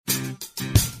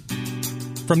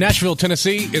From Nashville,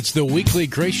 Tennessee, it's the weekly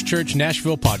Grace Church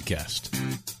Nashville podcast.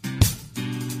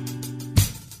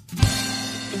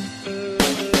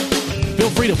 Feel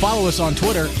free to follow us on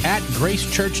Twitter at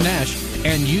Grace Church Nash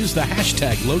and use the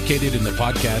hashtag located in the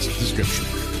podcast description.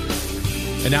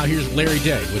 And now here's Larry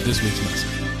Day with this week's message.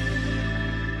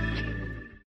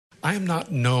 I am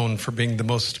not known for being the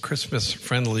most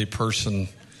Christmas-friendly person.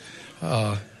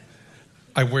 I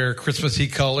wear Christmassy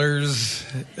colors,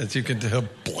 as you can tell,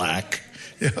 black.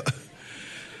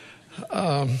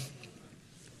 Yeah.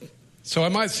 So I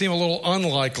might seem a little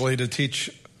unlikely to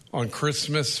teach on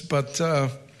Christmas, but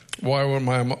why am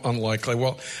I unlikely?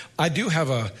 Well, I do have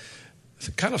a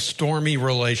kind of stormy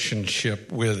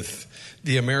relationship with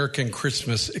the American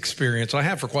Christmas experience. I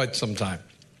have for quite some time.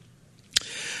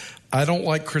 I don't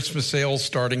like Christmas sales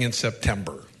starting in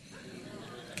September.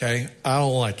 Okay? I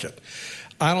don't like it.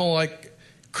 I don't like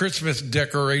Christmas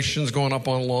decorations going up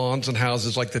on lawns and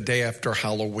houses like the day after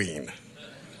Halloween.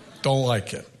 Don't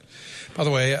like it. By the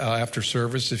way, after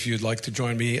service, if you'd like to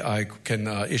join me, I can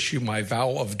issue my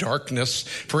vow of darkness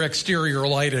for exterior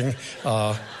lighting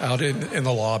out in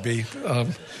the lobby.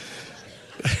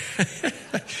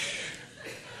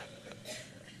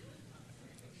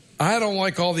 I don't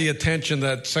like all the attention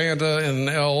that Santa and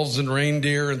elves and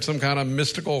reindeer and some kind of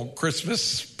mystical Christmas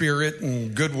spirit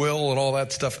and goodwill and all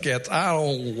that stuff gets. I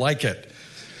don't like it.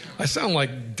 I sound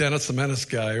like Dennis the Menace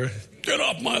guy. Get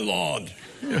off my lawn.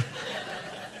 Yeah.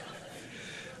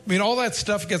 I mean, all that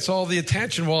stuff gets all the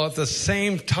attention, while at the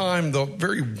same time, the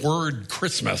very word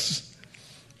Christmas,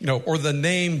 or the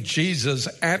name Jesus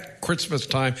at Christmas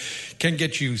time can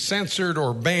get you censored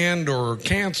or banned or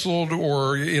canceled,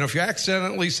 or, if you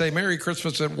accidentally say Merry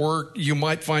Christmas at work, you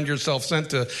might find yourself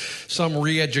sent to some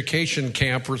re-education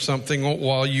camp or something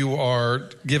while you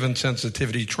are given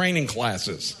sensitivity training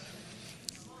classes.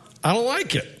 I don't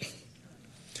like it.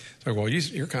 So, well,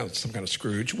 you're kind of some kind of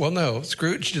Scrooge. Well, no,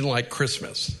 Scrooge didn't like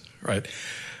Christmas, right?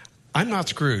 I'm not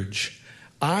Scrooge.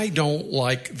 I don't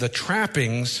like the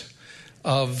trappings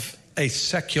of a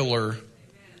secular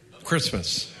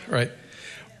Christmas, right?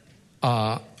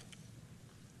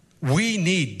 We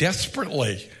need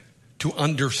desperately to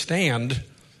understand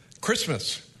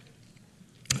Christmas.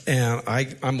 And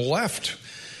I'm left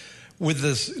with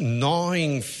this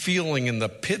gnawing feeling in the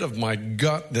pit of my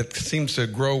gut that seems to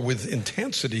grow with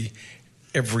intensity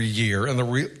every year. And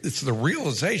it's the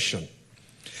realization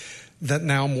that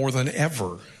now more than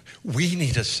ever, we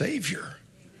need a Savior.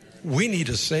 We need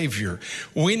a Savior.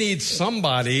 We need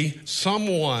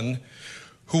someone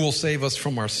who will save us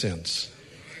from our sins.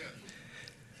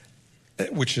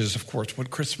 Which is, of course, what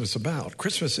Christmas is about.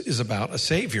 Christmas is about a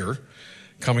Savior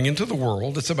coming into the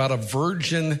world. It's about a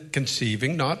virgin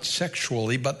conceiving, not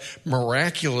sexually, but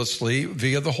miraculously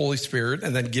via the Holy Spirit,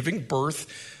 and then giving birth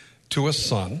to a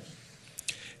son.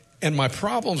 And my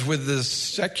problems with this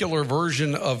secular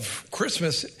version of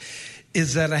Christmas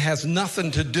is that it has nothing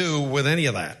to do with any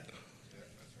of that.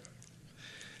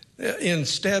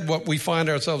 Instead, what we find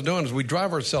ourselves doing is we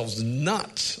drive ourselves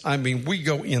nuts. I mean, we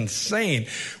go insane.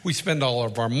 We spend all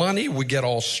of our money. We get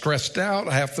all stressed out.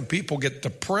 Half the people get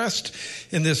depressed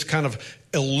in this kind of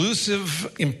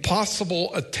elusive,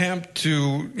 impossible attempt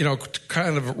to,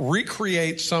 kind of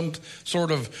recreate some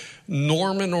sort of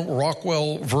Norman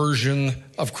Rockwell version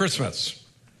of Christmas.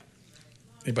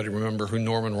 Anybody remember who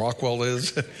Norman Rockwell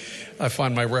is? I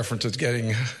find my references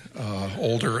getting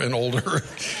older and older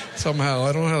somehow.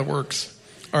 I don't know how it works.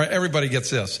 All right, everybody gets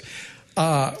this.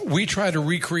 We try to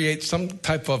recreate some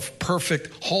type of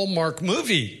perfect Hallmark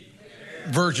movie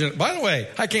version. By the way,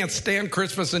 I can't stand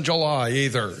Christmas in July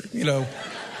either.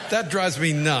 That drives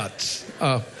me nuts.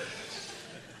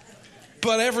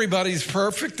 But everybody's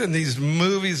perfect in these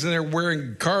movies, and they're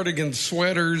wearing cardigan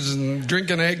sweaters and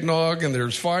drinking eggnog, and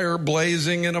there's fire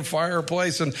blazing in a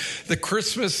fireplace, and the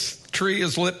Christmas tree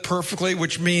is lit perfectly,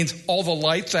 which means all the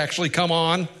lights actually come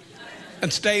on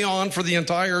and stay on for the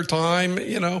entire time,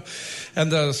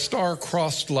 And the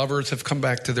star-crossed lovers have come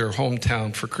back to their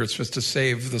hometown for Christmas to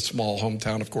save the small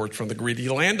hometown, of course, from the greedy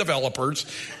land developers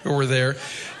who were there.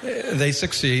 They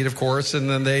succeed, of course, and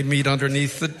then they meet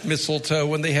underneath the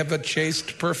mistletoe, and they have a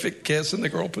chaste, perfect kiss, and the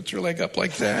girl puts her leg up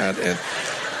like that, and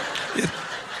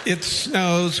it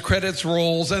snows, credits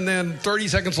rolls, and then 30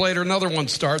 seconds later, another one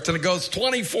starts, and it goes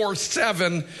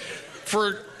 24/7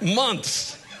 for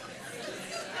months.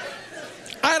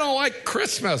 I don't like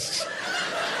Christmas.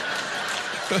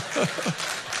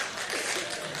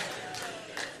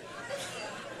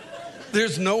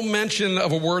 There's no mention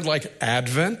of a word like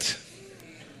Advent,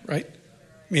 right?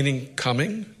 Meaning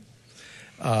coming.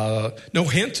 No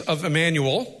hint of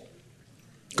Emmanuel,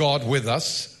 God with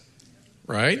us,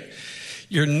 right?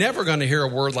 You're never going to hear a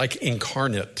word like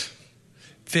incarnate,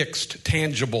 fixed,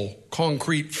 tangible,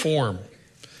 concrete form.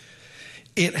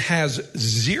 It has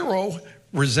zero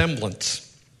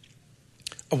resemblance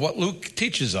of what Luke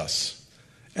teaches us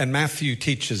and Matthew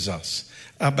teaches us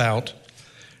about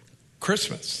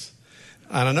Christmas.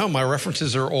 I don't know, my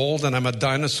references are old and I'm a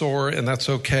dinosaur and that's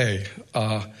okay.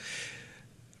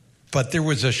 But there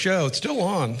was a show, it's still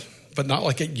on, but not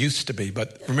like it used to be.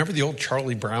 But remember the old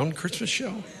Charlie Brown Christmas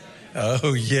show?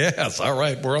 Oh, yes. All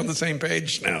right. We're on the same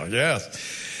page now.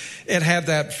 Yes. It had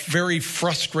that very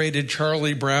frustrated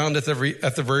Charlie Brown at the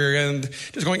very end,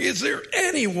 just going, is there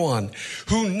anyone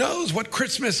who knows what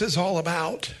Christmas is all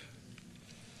about?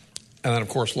 And then, of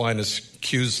course, Linus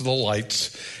cues the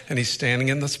lights, and he's standing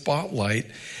in the spotlight,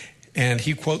 and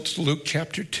he quotes Luke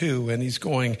chapter 2, and he's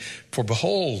going, for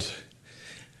behold,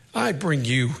 I bring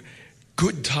you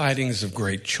good tidings of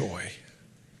great joy.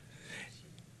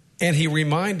 And he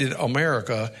reminded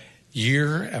America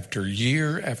year after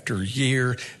year after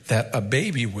year that a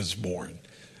baby was born,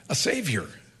 a Savior,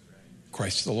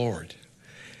 Christ the Lord.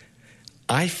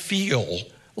 I feel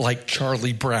like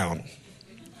Charlie Brown,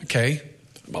 okay?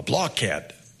 I'm a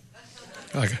blockhead.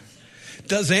 Okay.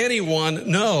 Does anyone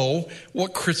know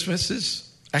what Christmas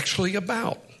is actually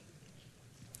about?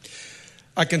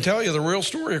 I can tell you the real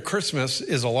story of Christmas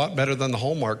is a lot better than the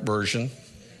Hallmark version.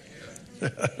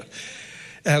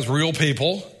 It has real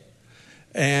people,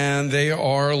 and they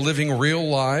are living real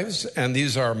lives, and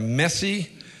these are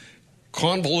messy,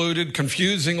 convoluted,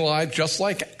 confusing lives, just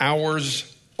like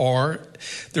ours are.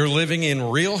 They're living in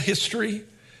real history.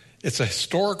 It's a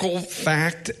historical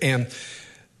fact, and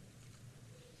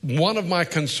one of my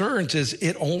concerns is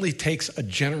it only takes a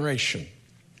generation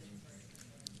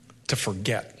to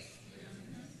forget.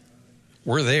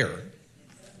 We're there.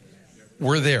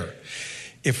 We're there.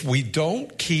 If we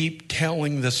don't keep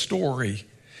telling the story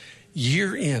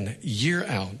year in, year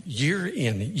out,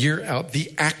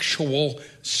 the actual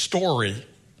story,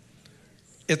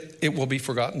 it will be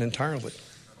forgotten entirely.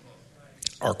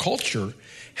 Our culture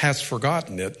has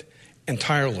forgotten it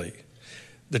entirely.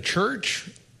 The church,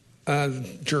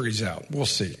 jury's out. We'll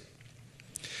see.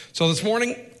 So this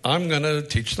morning, I'm going to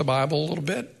teach the Bible a little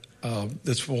bit.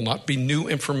 This will not be new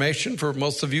information for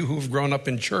most of you who've grown up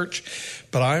in church,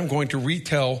 but I am going to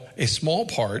retell a small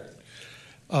part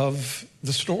of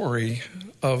the story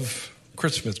of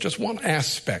Christmas, just one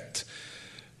aspect,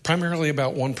 primarily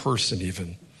about one person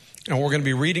even. And we're going to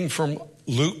be reading from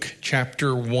Luke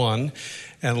chapter 1,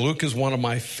 and Luke is one of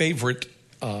my favorite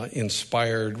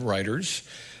inspired writers.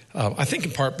 I think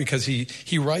in part because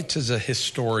he writes as a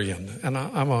historian, and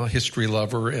I'm a history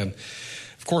lover, and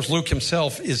of course, Luke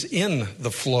himself is in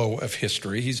the flow of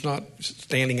history. He's not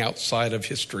standing outside of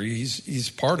history.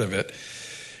 He's part of it.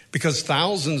 Because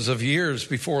thousands of years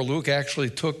before Luke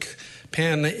actually took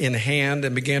pen in hand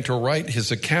and began to write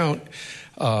his account,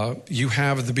 you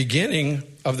have the beginning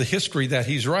of the history that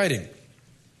he's writing.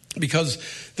 Because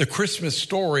the Christmas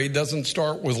story doesn't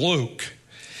start with Luke.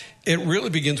 It really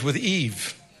begins with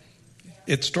Eve.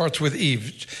 It starts with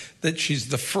Eve, that she's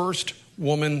the first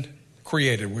woman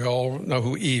created. We all know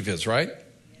who Eve is, right?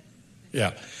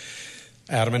 Yeah.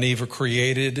 Adam and Eve are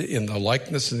created in the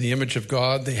likeness and the image of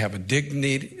God. They have a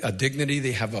dignity.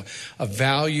 They have a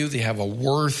value. They have a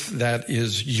worth that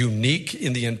is unique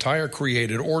in the entire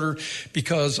created order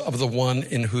because of the one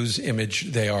in whose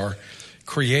image they are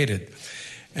created.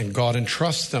 And God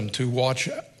entrusts them to watch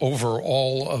over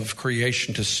all of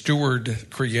creation, to steward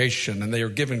creation. And they are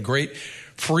given great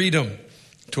freedom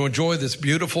to enjoy this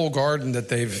beautiful garden that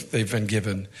they've been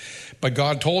given. But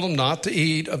God told them not to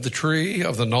eat of the tree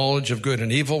of the knowledge of good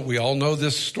and evil. We all know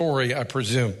this story, I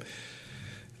presume.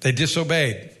 They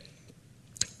disobeyed.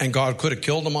 And God could have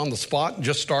killed them on the spot and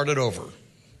just started over.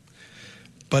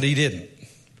 But he didn't.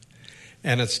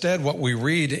 And instead, what we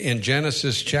read in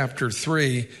Genesis chapter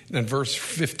 3 and verse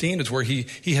 15 is where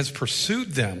he has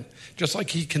pursued them, just like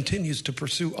he continues to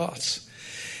pursue us.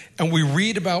 And we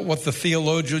read about what the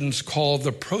theologians call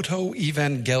the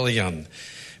proto-evangelion,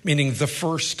 meaning the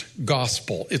first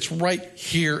gospel. It's right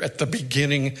here at the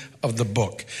beginning of the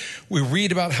book. We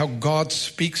read about how God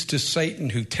speaks to Satan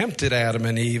who tempted Adam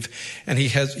and Eve, and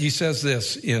God says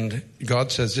this in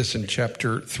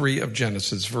chapter 3 of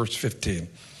Genesis, verse 15.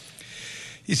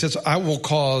 He says, I will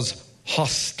cause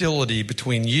hostility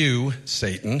between you,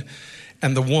 Satan,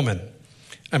 and the woman,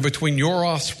 and between your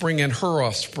offspring and her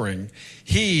offspring.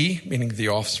 He, meaning the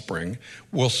offspring,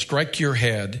 will strike your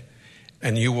head,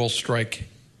 and you will strike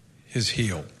his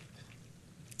heel.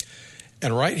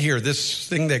 And right here, this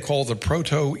thing they call the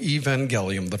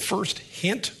proto-evangelium, the first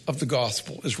hint of the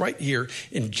gospel, is right here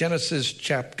in Genesis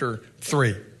chapter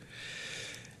 3.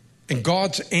 And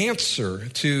God's answer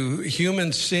to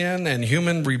human sin and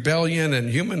human rebellion and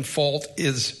human fault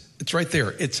it's right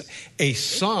there. It's a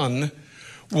son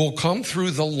will come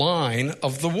through the line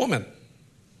of the woman,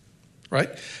 right?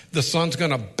 The son's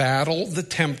going to battle the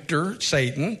tempter,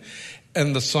 Satan,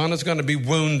 and the son is going to be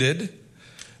wounded,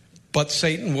 but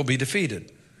Satan will be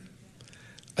defeated.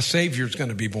 A Savior is going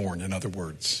to be born, in other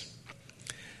words.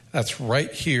 That's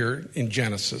right here in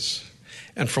Genesis.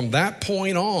 And from that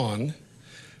point on,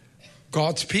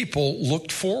 God's people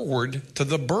looked forward to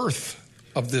the birth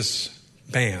of this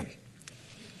man.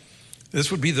 This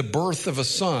would be the birth of a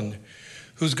son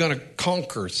who's going to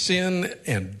conquer sin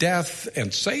and death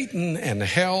and Satan and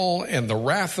hell and the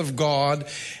wrath of God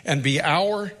and be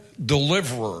our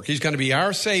deliverer. He's going to be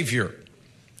our Savior.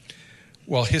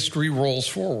 Well, history rolls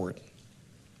forward.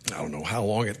 I don't know how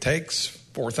long it takes,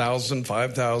 4,000,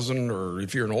 5,000, or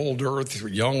if you're an old earth or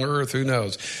young earth, who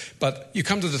knows. But you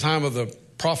come to the time of the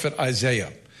prophet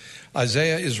Isaiah.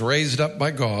 Isaiah is raised up by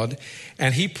God,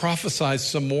 and he prophesies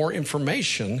some more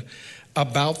information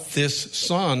about this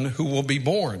son who will be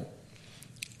born.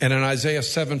 And in Isaiah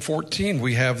 7:14,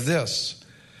 we have this.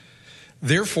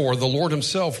 Therefore, the Lord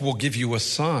himself will give you a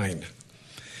sign.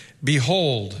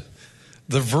 Behold,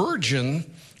 the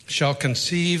virgin shall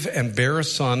conceive and bear a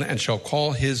son and shall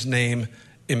call his name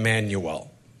Emmanuel.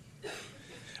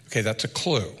 Okay, that's a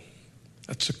clue.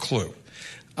 That's a clue.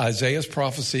 Isaiah's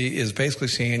prophecy is basically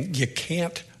saying you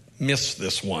can't miss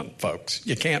this one, folks.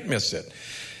 You can't miss it.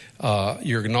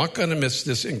 You're not going to miss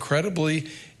this incredibly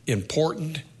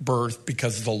important birth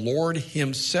because the Lord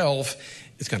himself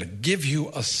is going to give you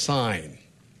a sign.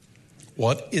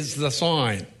 What is the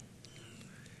sign?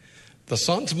 The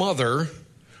son's mother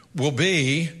will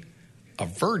be a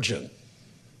virgin.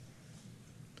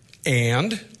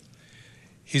 And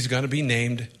he's going to be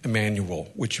named Emmanuel,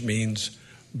 which means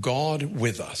God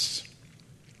with us.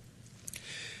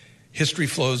 History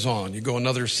flows on. You go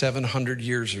another 700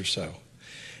 years or so.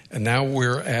 And now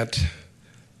we're at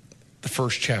the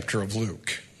first chapter of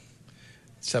Luke,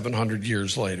 700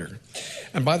 years later.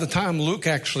 And by the time Luke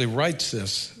actually writes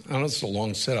this, I know it's a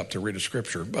long setup to read a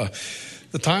scripture, but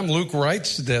the time Luke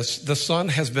writes this, the son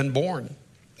has been born.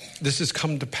 This has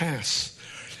come to pass.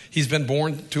 He's been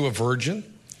born to a virgin.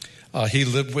 He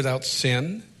lived without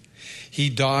sin. He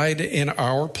died in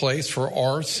our place for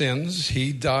our sins.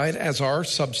 He died as our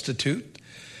substitute.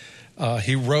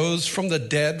 He rose from the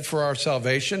dead for our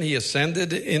salvation. He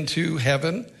ascended into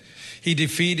heaven. He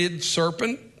defeated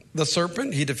the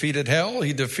serpent. He defeated hell.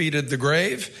 He defeated the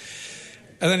grave.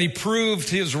 And then he proved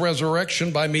his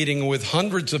resurrection by meeting with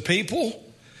hundreds of people.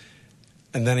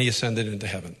 And then he ascended into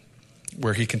heaven,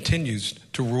 where he continues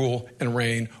to rule and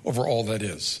reign over all that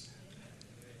is.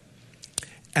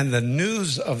 And the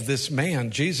news of this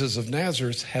man, Jesus of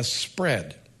Nazareth, has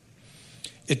spread.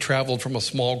 It traveled from a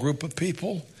small group of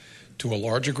people to a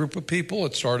larger group of people.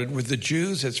 It started with the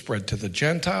Jews. It spread to the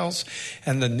Gentiles.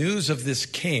 And the news of this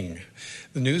king,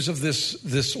 the news of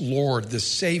this Lord, this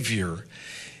Savior,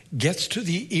 gets to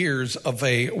the ears of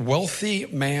a wealthy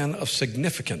man of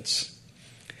significance.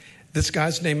 This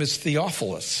guy's name is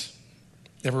Theophilus.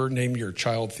 Never name your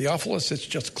child Theophilus. It's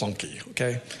just clunky,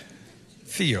 okay?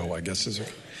 Theo, I guess, is it?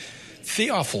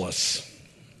 Theophilus.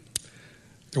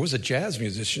 There was a jazz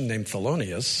musician named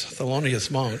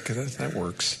Thelonious Monk. That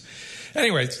works.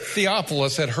 Anyway,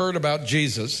 Theophilus had heard about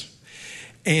Jesus,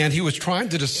 and he was trying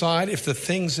to decide if the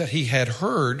things that he had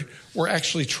heard were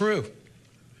actually true.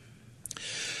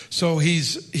 So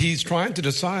he's trying to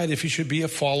decide if he should be a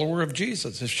follower of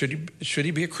Jesus. Should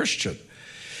he be a Christian?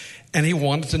 And he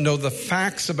wanted to know the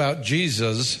facts about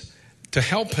Jesus to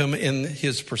help him in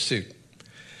his pursuit.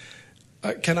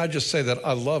 Can I just say that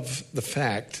I love the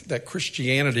fact that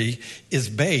Christianity is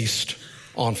based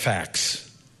on facts.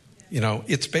 You know,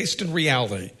 it's based in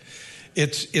reality.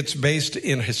 It's based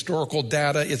in historical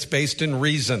data. It's based in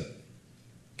reason.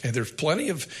 Okay, there's plenty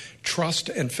of trust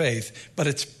and faith, but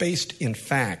it's based in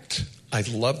fact. I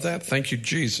love that. Thank you,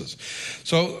 Jesus.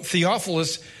 So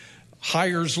Theophilus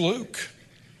hires Luke,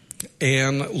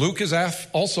 and Luke is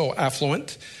also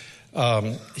affluent.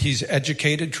 He's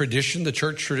educated. The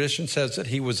church tradition says that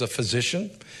he was a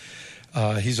physician.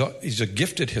 He's a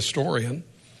gifted historian,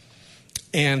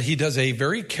 and he does a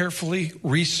very carefully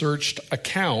researched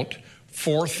account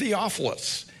for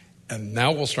Theophilus. And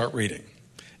now we'll start reading.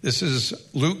 This is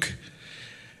Luke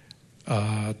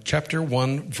chapter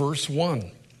 1, verse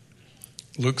 1.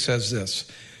 Luke says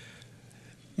this: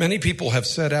 Many people have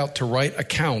set out to write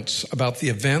accounts about the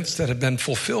events that have been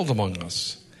fulfilled among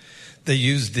us. They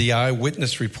used the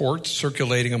eyewitness reports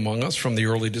circulating among us from the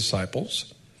early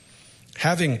disciples.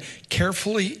 Having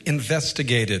carefully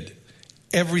investigated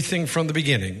everything from the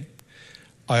beginning,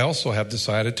 I also have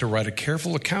decided to write a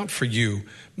careful account for you,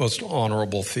 most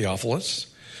honorable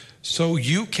Theophilus, so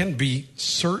you can be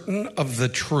certain of the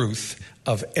truth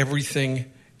of everything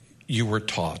you were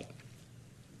taught.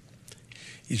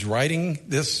 He's writing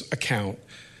this account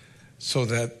so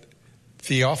that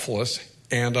Theophilus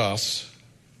and us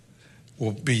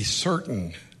will be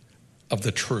certain of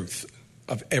the truth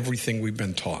of everything we've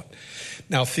been taught.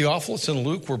 Now, Theophilus and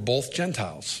Luke were both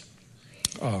Gentiles.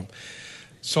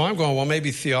 So I'm going, well, maybe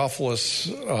Theophilus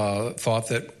thought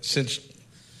that since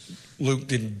Luke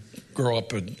didn't grow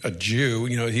up a Jew,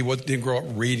 he didn't grow up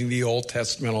reading the Old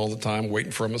Testament all the time,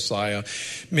 waiting for a Messiah.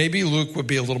 Maybe Luke would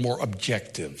be a little more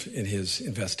objective in his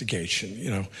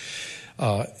investigation,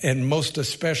 and most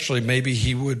especially, maybe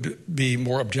he would be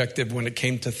more objective when it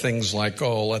came to things like,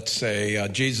 let's say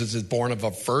Jesus is born of a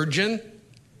virgin.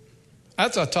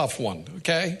 That's a tough one,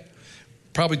 okay?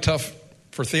 Probably tough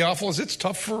for Theophilus. It's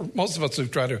tough for most of us who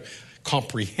try to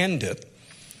comprehend it.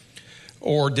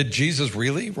 Or did Jesus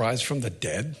really rise from the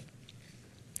dead?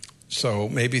 So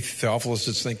maybe Theophilus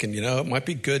is thinking, it might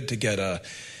be good to get an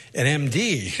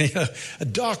MD, a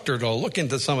doctor to look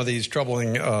into some of these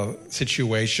troubling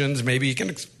situations. Maybe he can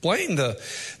explain the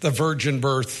virgin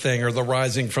birth thing or the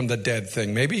rising from the dead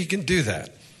thing. Maybe he can do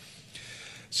that.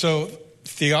 So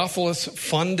Theophilus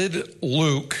funded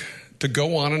Luke to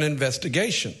go on an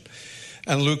investigation.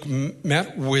 And Luke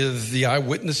met with the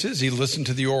eyewitnesses. He listened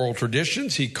to the oral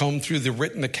traditions. He combed through the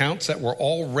written accounts that were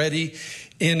already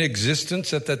in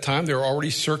existence at that time. They were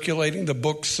already circulating the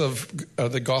books of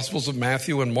the Gospels of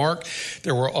Matthew and Mark.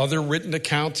 There were other written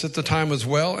accounts at the time as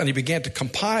well. And he began to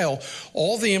compile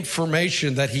all the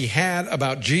information that he had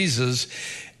about Jesus.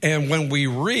 And when we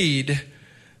read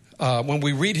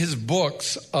his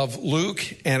books of Luke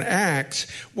and Acts,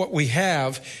 what we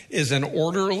have is an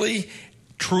orderly,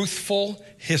 truthful,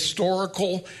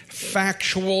 historical,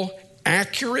 factual,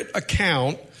 accurate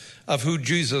account of who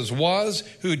Jesus was,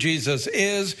 who Jesus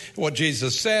is, what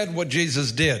Jesus said, what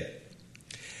Jesus did.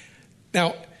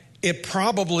 Now, it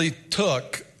probably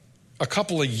took a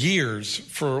couple of years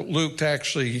for Luke to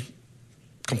actually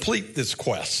complete this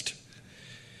quest.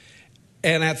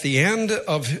 And at the end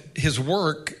of his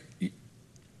work,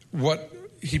 what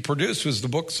he produced was the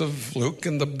books of Luke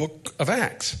and the book of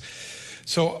Acts.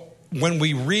 So when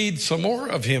we read some more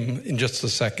of him in just a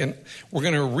second, we're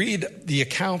going to read the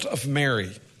account of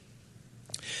Mary.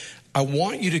 I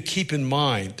want you to keep in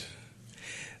mind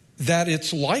that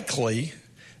it's likely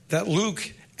that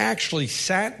Luke actually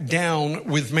sat down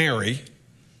with Mary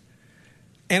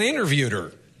and interviewed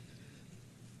her.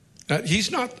 He's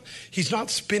not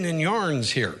spinning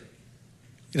yarns here.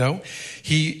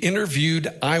 He interviewed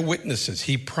eyewitnesses.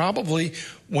 He probably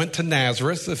went to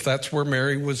Nazareth, if that's where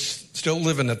Mary was still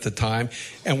living at the time.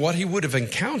 And what he would have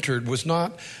encountered was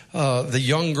not the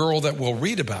young girl that we'll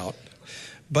read about,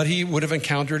 but he would have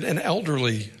encountered an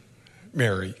elderly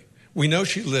Mary. We know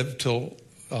she lived till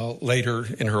later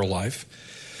in her life,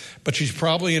 but she's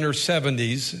probably in her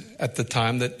 70s at the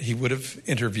time that he would have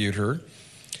interviewed her.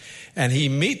 And he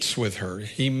meets with her.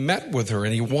 He met with her,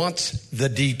 and he wants the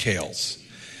details.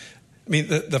 I mean,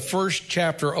 the first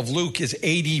chapter of Luke is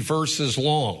 80 verses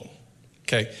long,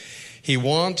 okay? He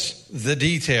wants the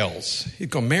details. He'd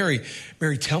go, Mary,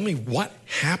 tell me what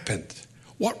happened.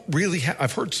 What really happened?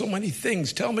 I've heard so many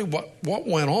things. Tell me what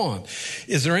went on.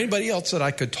 Is there anybody else that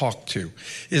I could talk to?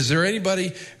 Is there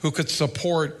anybody who could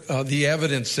support the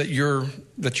evidence that you're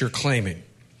claiming?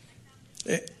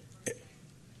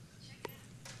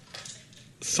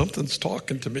 Something's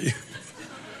talking to me.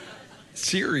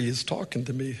 Siri is talking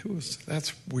to me.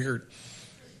 That's weird.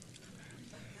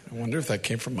 I wonder if that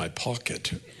came from my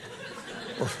pocket.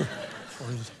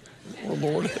 or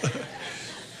Lord.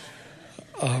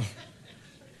 At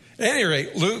any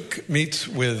rate, Luke meets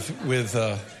with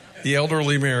the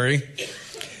elderly Mary.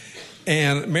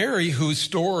 And Mary, whose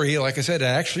story, like I said,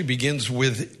 actually begins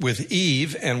with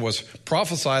Eve and was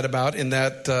prophesied about in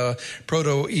that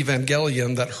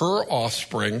proto-evangelium, that her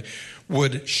offspring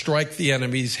would strike the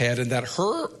enemy's head and that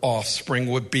her offspring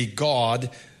would be God,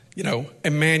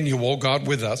 Emmanuel, God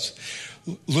with us.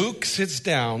 Luke sits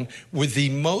down with the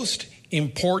most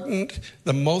important,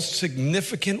 the most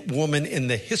significant woman in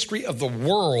the history of the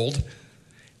world,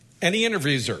 and he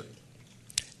interviews her.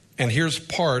 And here's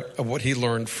part of what he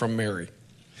learned from Mary.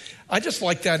 I just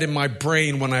like that in my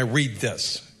brain when I read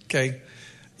this, okay?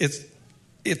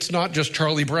 It's not just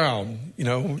Charlie Brown,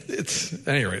 it's,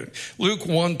 anyway, Luke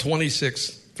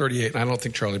 1:26-38, and I don't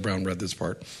think Charlie Brown read this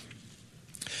part.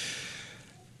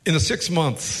 In the 6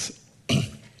 months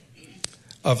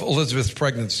of Elizabeth's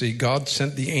pregnancy, God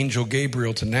sent the angel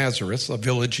Gabriel to Nazareth, a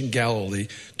village in Galilee,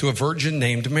 to a virgin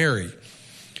named Mary.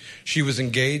 She was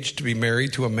engaged to be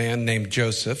married to a man named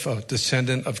Joseph, a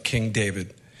descendant of King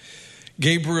David.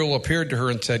 Gabriel appeared to her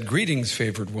and said, "Greetings,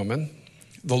 favored woman.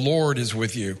 The Lord is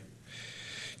with you."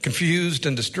 Confused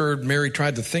and disturbed, Mary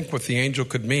tried to think what the angel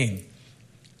could mean.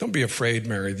 "Don't be afraid,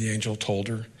 Mary," the angel told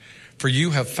her, "for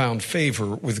you have found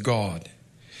favor with God.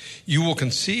 You will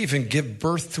conceive and give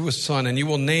birth to a son, and you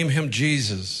will name him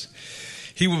Jesus.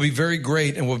 He will be very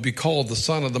great and will be called the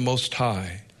Son of the Most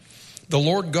High. The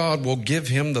Lord God will give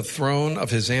him the throne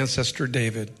of his ancestor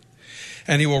David,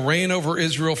 and he will reign over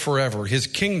Israel forever. His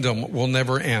kingdom will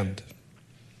never end."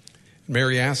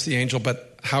 Mary asked the angel,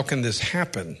 "But how can this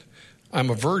happen? I'm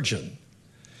a virgin."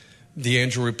 The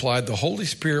angel replied, "The Holy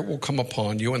Spirit will come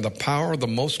upon you, and the power of the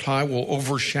Most High will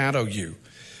overshadow you.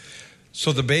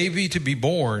 So the baby to be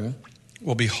born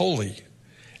will be holy,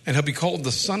 and he'll be called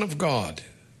the Son of God.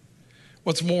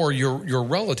 What's more, your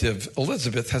relative,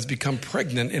 Elizabeth, has become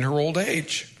pregnant in her old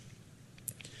age.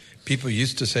 People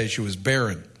used to say she was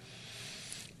barren,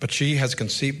 but she has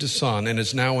conceived a son and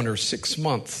is now in her 6th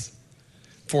month,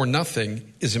 for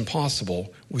nothing is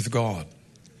impossible with God."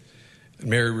 And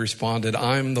Mary responded,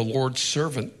 "I'm the Lord's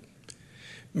servant.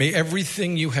 May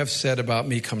everything you have said about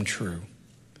me come true."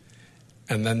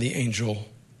 And then the angel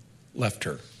left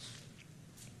her.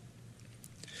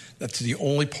 That's the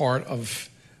only part of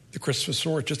the Christmas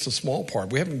story, just a small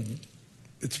part.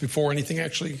 It's before anything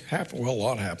actually happened. Well, a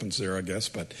lot happens there, I guess,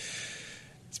 but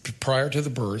it's prior to the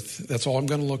birth. That's all I'm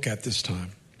going to look at this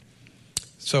time.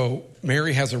 So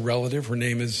Mary has a relative. Her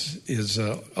name is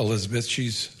Elizabeth.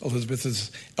 Elizabeth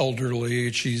is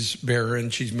elderly. She's barren.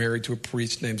 She's married to a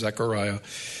priest named Zechariah.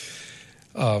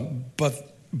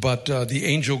 But the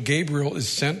angel Gabriel is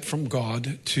sent from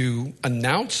God to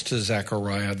announce to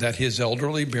Zechariah that his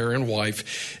elderly barren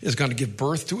wife is going to give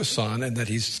birth to a son and that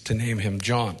he's to name him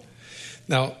John.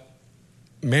 Now,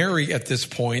 Mary at this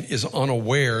point is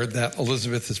unaware that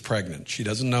Elizabeth is pregnant. She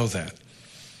doesn't know that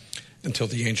until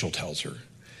the angel tells her.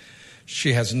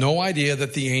 She has no idea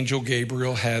that the angel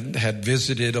Gabriel had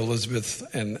visited Elizabeth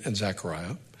and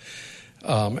Zechariah.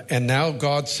 And now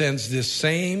God sends this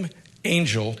same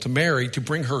angel to Mary to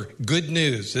bring her good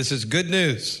news. This is good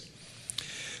news.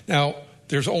 Now,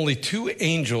 there's only 2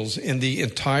 angels in the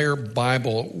entire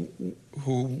Bible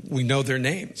who we know their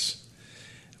names.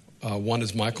 One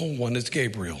is Michael, one is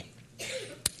Gabriel.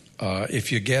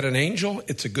 If you get an angel,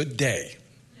 it's a good day.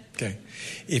 Okay.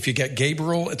 If you get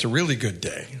Gabriel, it's a really good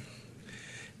day.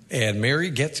 And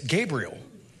Mary gets Gabriel.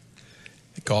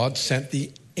 God sent the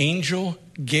angel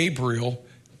Gabriel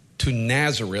to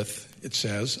Nazareth, it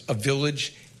says, a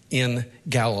village in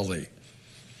Galilee.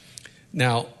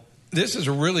 Now, this is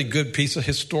a really good piece of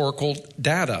historical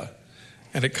data,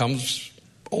 and it comes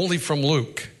only from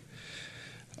Luke.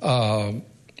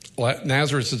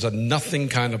 Nazareth is a nothing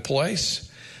kind of place.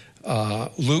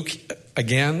 Luke,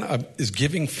 again, is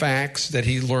giving facts that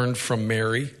he learned from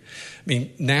Mary. I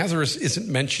mean, Nazareth isn't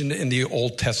mentioned in the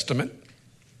Old Testament.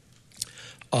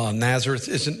 Nazareth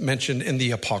isn't mentioned in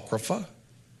the Apocrypha.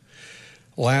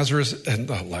 Nazareth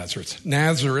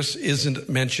isn't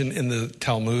mentioned in the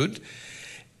Talmud.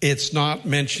 It's not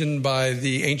mentioned by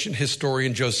the ancient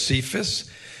historian Josephus.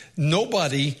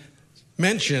 Nobody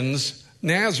mentions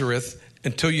Nazareth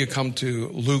until you come to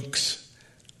Luke's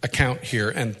account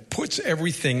here and puts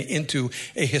everything into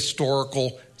a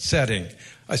historical setting.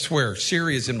 I swear,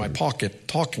 Siri is in my pocket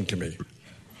talking to me.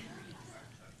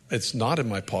 It's not in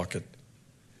my pocket.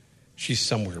 She's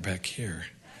somewhere back here.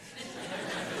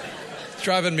 It's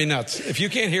driving me nuts. If you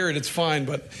can't hear it, it's fine,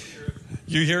 but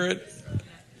you hear it?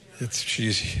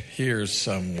 She's here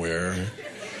somewhere.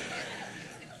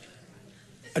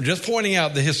 I'm just pointing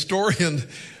out the historian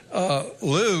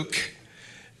Luke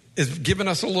is giving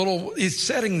us he's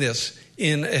setting this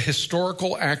in a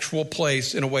historical, actual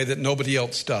place in a way that nobody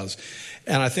else does.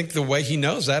 And I think the way he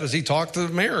knows that is he talked to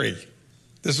Mary.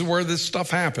 This is where this stuff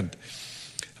happened.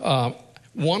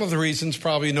 One of the reasons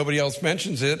probably nobody else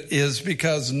mentions it is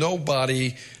because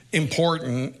nobody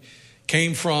important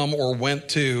came from or went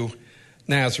to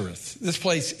Nazareth. This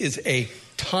place is a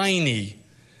tiny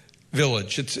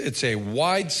village. It's a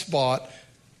wide spot,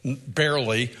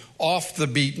 barely, off the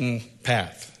beaten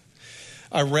path.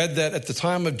 I read that at the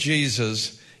time of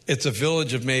Jesus, it's a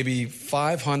village of maybe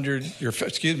 50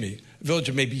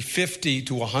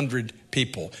 to 100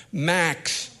 people,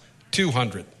 max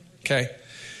 200, okay?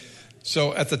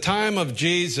 So at the time of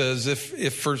Jesus,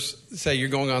 if first, say you're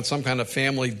going on some kind of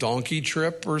family donkey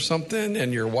trip or something,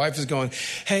 and your wife is going,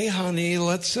 "Hey, honey,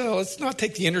 let's not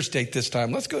take the interstate this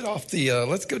time. Let's go down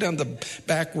the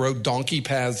back road donkey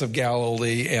paths of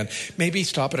Galilee, and maybe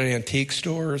stop at an antique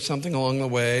store or something along the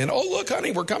way. And oh, look,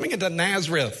 honey, we're coming into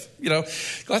Nazareth.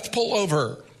 Let's pull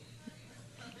over."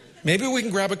 Maybe we can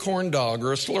grab a corn dog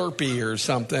or a Slurpee or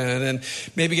something, and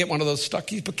maybe get one of those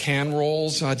Stuckey pecan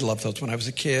rolls. I'd love those when I was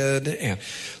a kid. And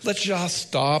let's just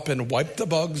stop and wipe the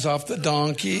bugs off the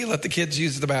donkey. Let the kids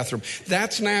use the bathroom.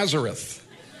 That's Nazareth.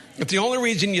 It's the only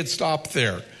reason you'd stop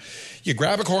there. You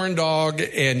grab a corn dog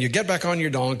and you get back on your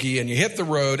donkey and you hit the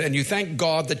road and you thank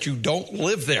God that you don't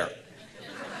live there.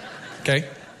 Okay?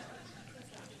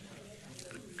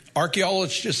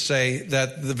 Archaeologists say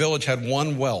that the village had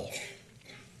one well.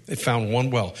 They found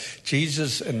one well.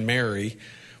 Jesus and Mary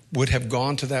would have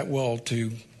gone to that well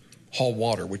to haul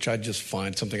water, which I'd just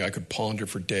find something I could ponder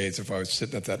for days if I was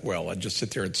sitting at that well. I'd just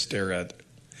sit there and stare at it.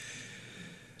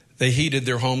 They heated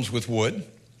their homes with wood.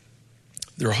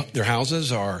 Their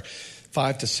houses are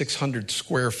 500 to 600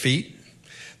 square feet.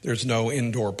 There's no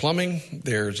indoor plumbing.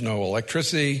 There's no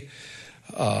electricity.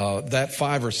 That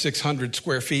 500 or 600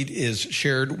 square feet is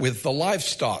shared with the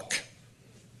livestock.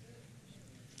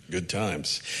 Good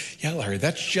times. Yeah, Larry,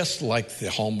 that's just like the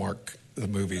Hallmark, the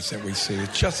movies that we see.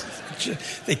 It's just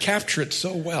they capture it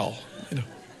so well. You know.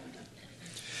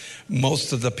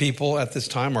 Most of the people at this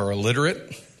time are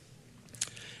illiterate.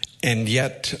 And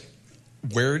yet,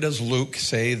 where does Luke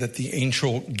say that the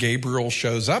angel Gabriel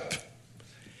shows up?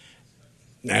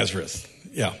 Nazareth.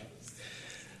 Yeah.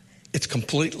 It's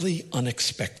completely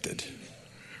unexpected,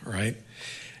 right?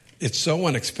 It's so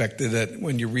unexpected that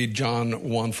when you read John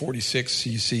 1:46,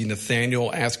 you see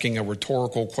Nathanael asking a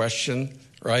rhetorical question,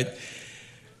 right?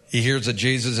 He hears that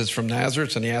Jesus is from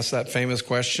Nazareth, and he asks that famous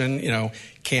question,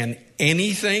 can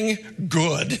anything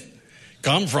good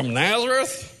come from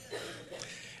Nazareth?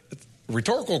 A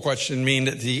rhetorical question means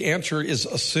that the answer is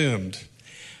assumed.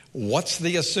 What's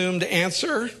the assumed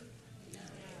answer?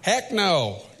 Heck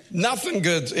no. Nothing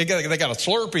good. They got a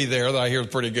Slurpee there that I hear is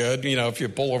pretty good, if you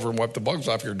pull over and wipe the bugs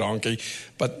off your donkey.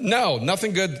 But no,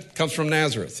 nothing good comes from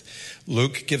Nazareth.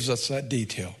 Luke gives us that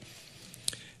detail.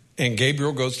 And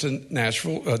Gabriel goes to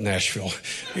Nashville.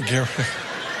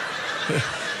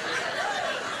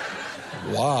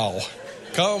 Wow.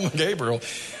 Come, Gabriel.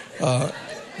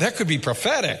 That could be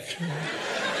prophetic.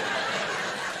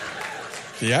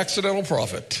 The accidental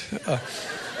prophet.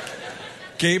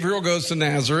 Gabriel goes to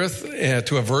Nazareth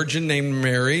to a virgin named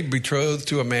Mary, betrothed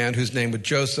to a man whose name was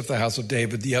Joseph, the house of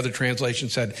David. The other translation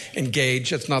said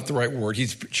engaged. That's not the right word.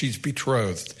 She's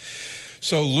betrothed.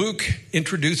 So Luke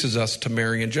introduces us to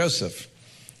Mary and Joseph.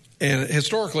 And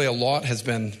historically, a lot has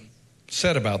been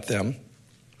said about them.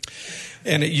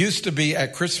 And it used to be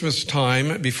at Christmas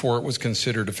time, before it was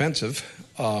considered offensive,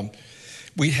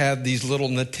 we had these little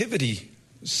nativity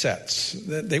sets.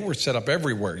 They were set up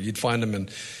everywhere. You'd find them in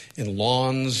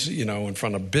lawns, in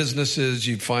front of businesses.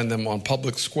 You'd find them on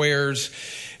public squares.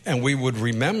 And we would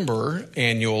remember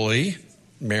annually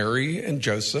Mary and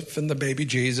Joseph and the baby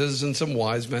Jesus and some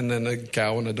wise men and a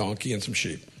cow and a donkey and some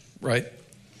sheep, right?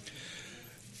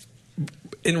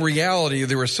 In reality,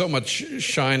 there was so much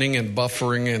shining and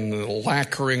buffering and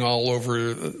lacquering all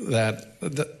over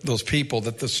those people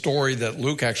that the story that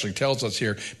Luke actually tells us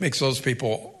here makes those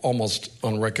people almost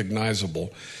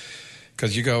unrecognizable.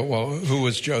 Because you go, well, who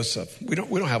was Joseph? We don't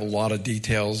have a lot of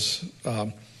details.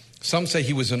 Some say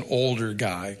he was an older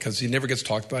guy because he never gets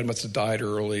talked about. He must have died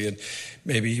early, and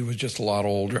maybe he was just a lot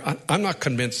older. I'm not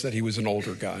convinced that he was an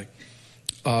older guy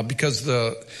because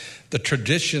the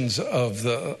traditions of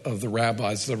the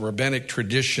rabbis, the rabbinic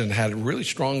tradition, had really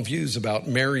strong views about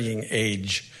marrying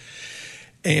age.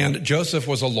 And Joseph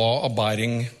was a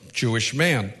law-abiding Jewish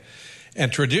man. And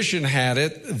tradition had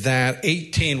it that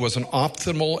 18 was an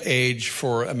optimal age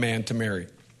for a man to marry.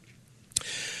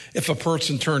 If a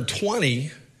person turned 20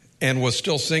 and was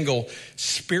still single,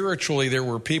 spiritually there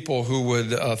were people who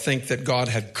would think that God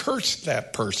had cursed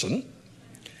that person.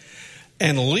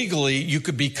 And legally you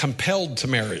could be compelled to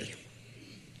marry.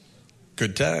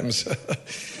 Good times.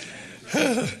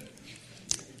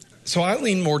 So I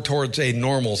lean more towards a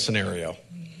normal scenario.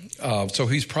 So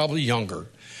he's probably younger.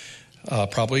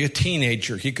 Probably a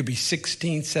teenager. He could be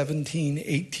 16, 17,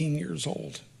 18 years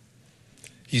old.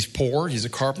 He's poor. He's a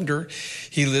carpenter.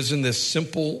 He lives in this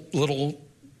simple little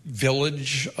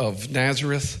village of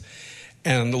Nazareth.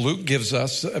 And Luke gives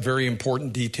us a very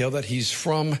important detail that he's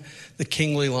from the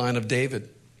kingly line of David.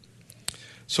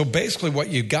 So basically what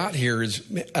you got here is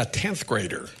a 10th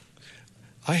grader.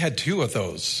 I had 2 of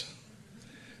those.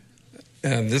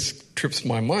 And this trips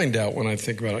my mind out when I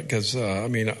think about it because,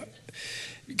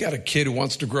 you got a kid who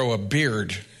wants to grow a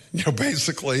beard,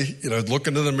 basically, look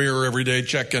into the mirror every day,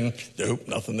 checking, nope,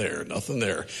 nothing there.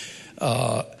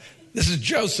 This is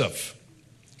Joseph.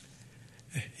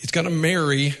 He's going to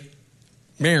marry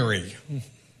Mary.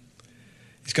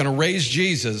 He's going to raise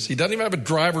Jesus. He doesn't even have a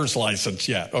driver's license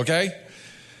yet, okay?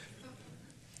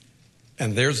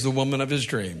 And there's the woman of his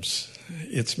dreams.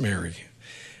 It's Mary.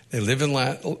 They live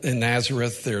in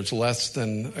Nazareth. There's less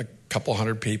than a couple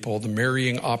hundred people. The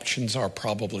marrying options are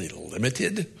probably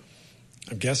limited,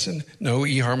 I'm guessing. No,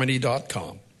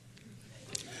 eharmony.com.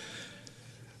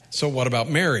 So what about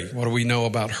Mary? What do we know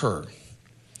about her?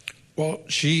 Well,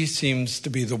 she seems to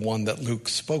be the one that Luke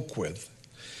spoke with.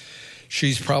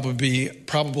 She's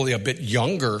probably a bit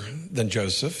younger than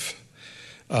Joseph.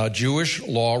 Jewish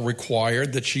law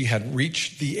required that she had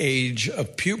reached the age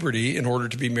of puberty in order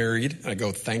to be married. I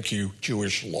go, thank you,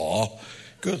 Jewish law.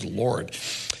 Good Lord.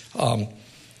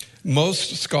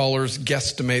 Most scholars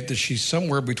guesstimate that she's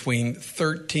somewhere between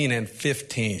 13 and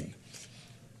 15.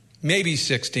 Maybe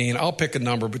 16. I'll pick a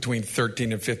number between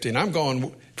 13 and 15. I'm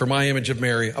going, for my image of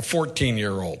Mary, a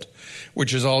 14-year-old,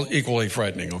 which is all equally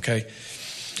frightening, okay?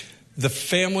 The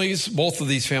families, both of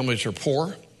these families are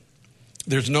poor.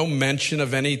 There's no mention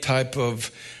of any type of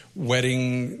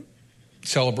wedding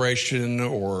celebration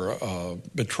or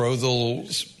betrothal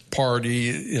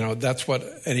party. That's what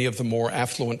any of the more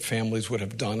affluent families would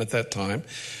have done at that time.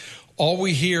 All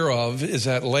we hear of is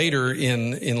that later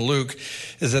in Luke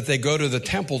is that they go to the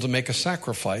temple to make a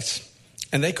sacrifice,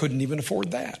 and they couldn't even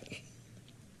afford that.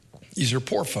 These are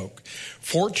poor folk.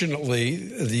 Fortunately,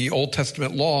 the Old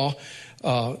Testament law,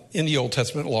 in the Old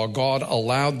Testament law, God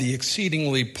allowed the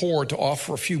exceedingly poor to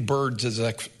offer a few birds as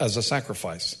a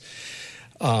sacrifice,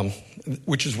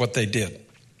 which is what they did.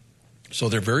 So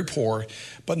they're very poor,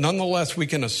 but nonetheless, we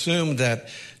can assume that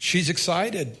she's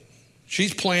excited.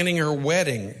 She's planning her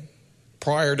wedding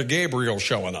prior to Gabriel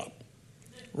showing up,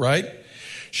 right?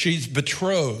 She's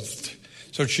betrothed.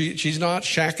 So she's not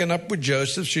shacking up with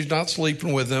Joseph. She's not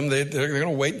sleeping with him. They're going to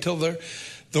wait until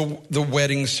the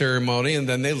wedding ceremony, and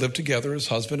then they live together as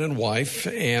husband and wife,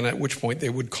 and at which point they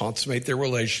would consummate their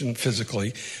relation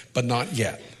physically, but not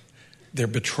yet. They're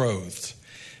betrothed.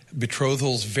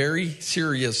 Bethrothal's very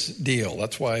serious deal.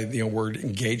 That's why the word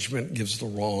engagement gives the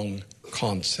wrong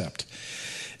concept.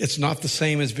 It's not the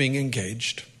same as being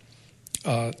engaged.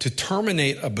 To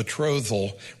terminate a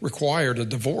betrothal required a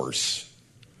divorce,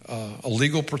 a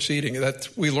legal proceeding.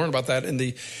 We learn about that in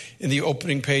the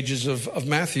opening pages of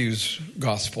Matthew's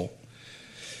gospel.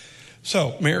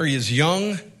 So Mary is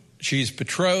young. She's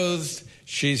betrothed.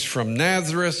 She's from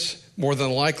Nazareth. More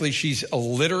than likely, she's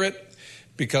illiterate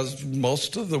because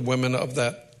most of the women of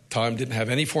that time didn't have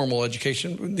any formal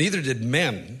education. Neither did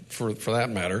men, for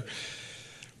that matter.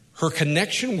 Her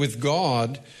connection with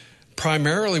God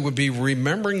primarily would be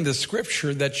remembering the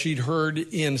scripture that she'd heard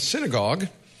in synagogue,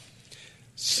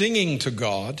 singing to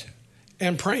God,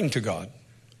 and praying to God.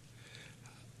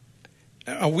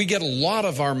 We get a lot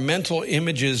of our mental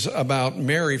images about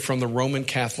Mary from the Roman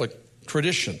Catholic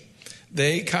tradition.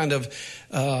 They kind of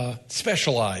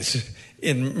specialize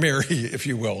in Mary, if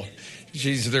you will.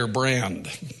 She's their brand.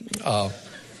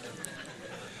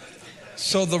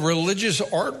 So the religious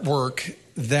artwork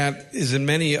that is in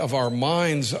many of our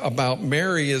minds about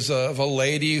Mary is of a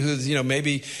lady who's,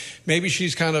 maybe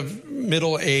she's kind of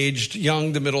middle-aged,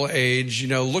 young to middle-aged,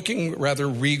 looking rather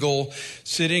regal,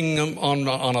 sitting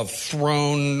on a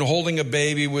throne, holding a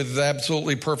baby with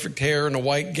absolutely perfect hair and a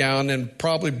white gown, and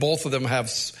probably both of them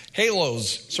have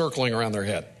halos circling around their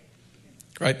head,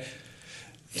 right?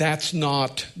 That's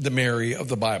not the Mary of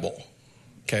the Bible,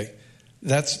 okay?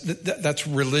 That's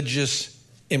religious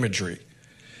imagery.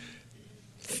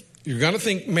 You're going to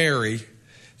think Mary,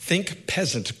 think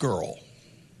peasant girl.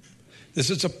 This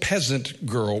is a peasant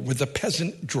girl with a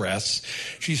peasant dress.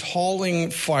 She's hauling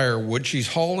firewood. She's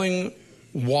hauling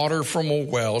water from a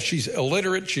well. She's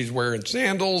illiterate. She's wearing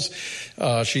sandals.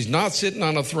 She's not sitting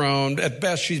on a throne. At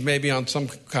best, she's maybe on some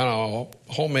kind of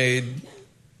homemade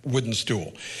wooden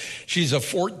stool. She's a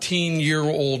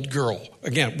 14-year-old girl.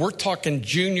 Again, we're talking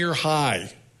junior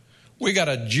high. We got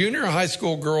a junior high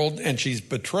school girl, and she's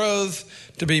betrothed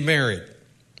to be married,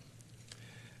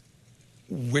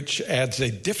 which adds a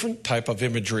different type of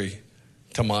imagery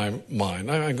to my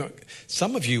mind.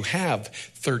 Some of you have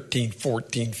 13,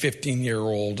 14,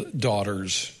 15-year-old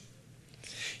daughters.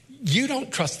 You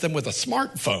don't trust them with a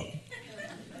smartphone,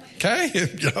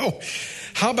 okay?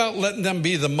 How about letting them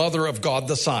be the mother of God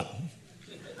the Son,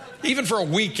 even for a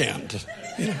weekend?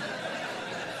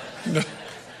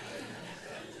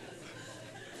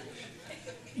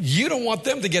 You don't want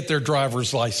them to get their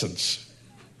driver's license,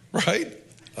 right?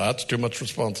 That's too much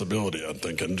responsibility, I'm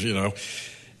thinking,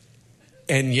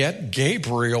 And yet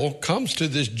Gabriel comes to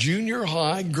this junior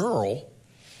high girl,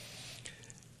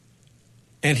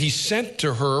 and he's sent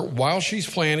to her while she's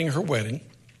planning her wedding.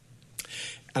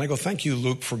 And I go, thank you,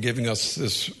 Luke, for giving us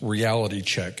this reality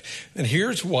check. And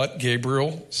here's what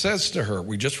Gabriel says to her.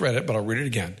 We just read it, but I'll read it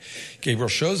again. Gabriel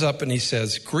shows up and he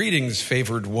says, greetings,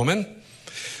 favored woman.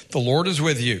 The Lord is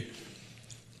with you.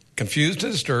 Confused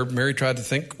and disturbed, Mary tried to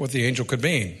think what the angel could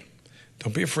mean.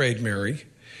 Don't be afraid, Mary,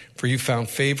 for you found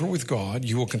favor with God.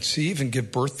 You will conceive and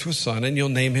give birth to a son, and you'll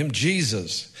name him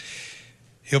Jesus.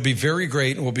 He'll be very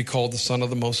great and will be called the Son of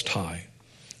the Most High.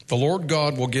 The Lord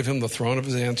God will give him the throne of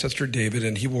his ancestor David,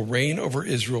 and he will reign over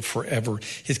Israel forever.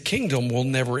 His kingdom will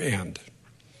never end.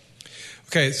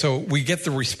 Okay, so we get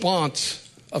the response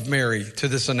of Mary to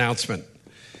this announcement.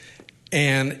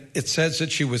 And it says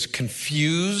that she was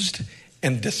confused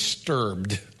and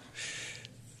disturbed.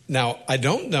 Now, I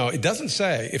don't know. It doesn't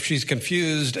say if she's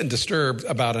confused and disturbed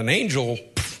about an angel,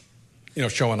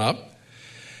 showing up.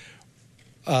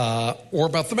 Or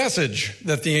about the message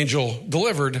that the angel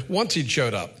delivered once he'd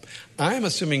showed up. I'm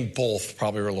assuming both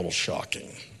probably were a little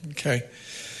shocking, okay?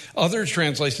 Other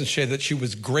translations say that she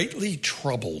was greatly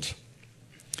troubled.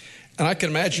 And I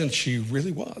can imagine she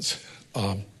really was.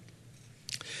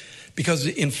 Because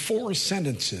in 4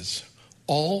 sentences,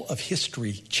 all of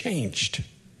history changed.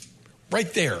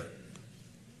 Right there.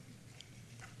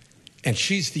 And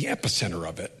she's the epicenter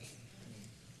of it.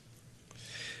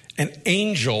 An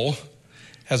angel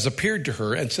has appeared to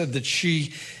her and said that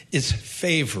she is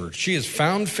favored. She has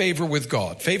found favor with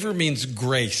God. Favor means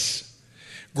grace.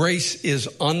 Grace is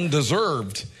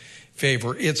undeserved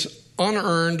favor. It's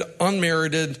unearned,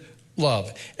 unmerited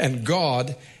love. And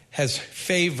God has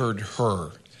favored her.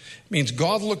 It means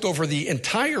God looked over the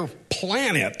entire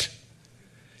planet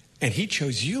and he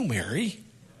chose you, Mary.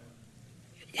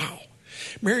 Wow.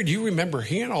 Mary, do you remember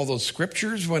hearing all those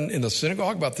scriptures when in the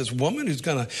synagogue about this woman who's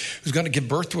going to give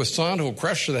birth to a son who will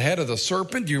crush the head of the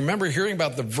serpent? Do you remember hearing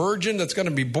about the virgin that's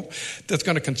going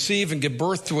to conceive and give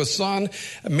birth to a son?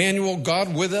 Emmanuel,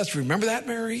 God with us. Remember that,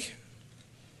 Mary?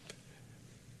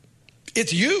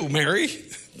 It's you, Mary.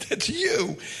 It's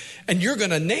you. And you're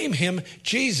going to name him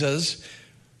Jesus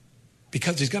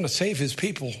because he's going to save his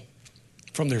people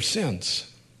from their sins.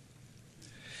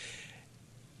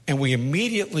 And we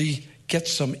immediately get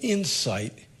some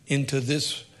insight into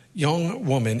this young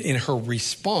woman in her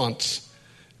response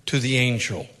to the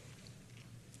angel.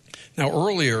 Now,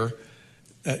 earlier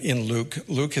in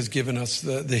Luke has given us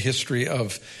the history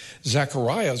of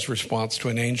Zechariah's response to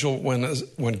an angel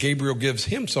when Gabriel gives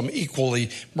him some equally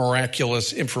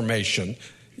miraculous information,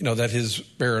 that his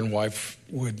barren wife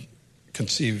would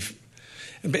conceive.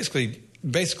 And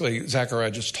basically,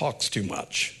 Zechariah just talks too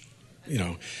much,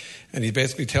 and he's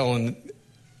basically telling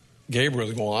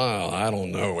Gabriel going, I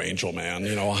don't know, angel man.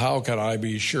 How can I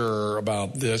be sure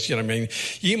about this?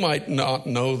 You might not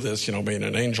know this, being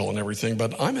an angel and everything,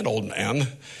 but I'm an old man,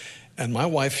 and my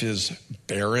wife is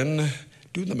barren.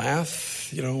 Do the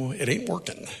math, it ain't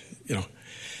working,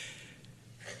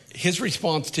 His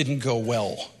response didn't go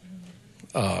well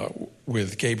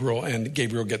with Gabriel, and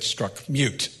Gabriel gets struck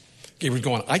mute. Gabriel's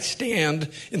going, I stand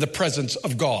in the presence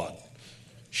of God.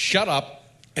 Shut up.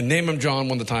 And name him John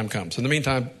when the time comes. In the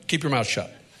meantime, keep your mouth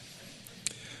shut.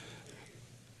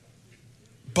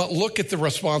 But look at the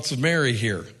response of Mary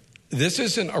here. This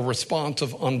isn't a response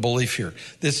of unbelief here.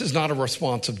 This is not a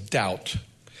response of doubt.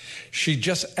 She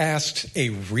just asks a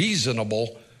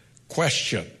reasonable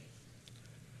question.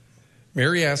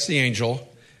 Mary asks the angel,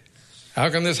 how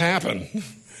can this happen?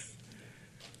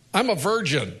 I'm a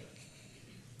virgin.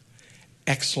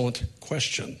 Excellent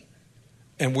question.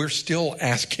 And we're still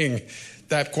asking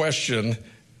that question,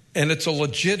 and it's a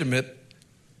legitimate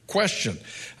question.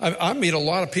 I meet a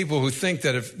lot of people who think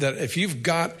that if you've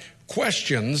got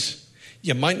questions,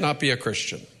 you might not be a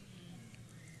Christian.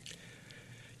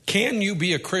 Can you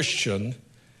be a Christian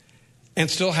and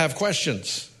still have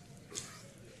questions?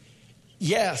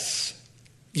 Yes.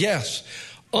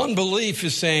 Unbelief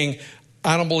is saying,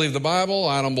 I don't believe the Bible,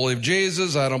 I don't believe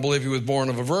Jesus, I don't believe he was born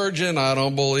of a virgin, I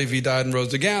don't believe he died and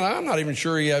rose again, I'm not even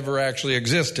sure he ever actually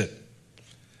existed.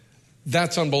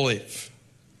 That's unbelief.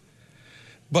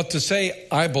 But to say,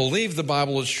 I believe the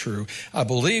Bible is true, I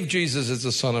believe Jesus is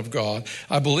the Son of God,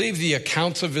 I believe the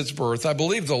accounts of his birth, I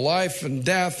believe the life and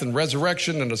death and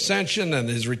resurrection and ascension and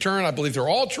his return, I believe they're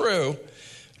all true,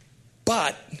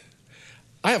 but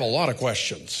I have a lot of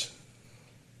questions.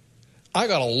 I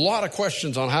got a lot of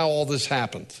questions on how all this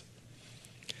happened.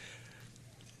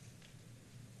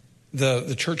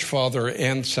 The church father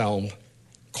Anselm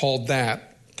called that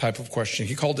type of question,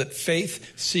 he called it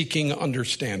faith-seeking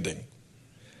understanding.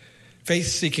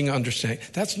 Faith-seeking understanding.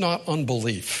 That's not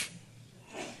unbelief,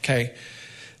 okay?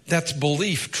 That's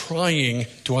belief trying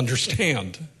to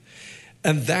understand.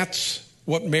 And that's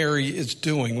what Mary is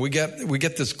doing. We get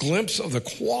this glimpse of the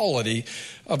quality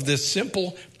of this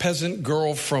simple peasant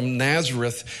girl from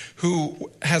Nazareth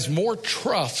who has more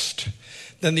trust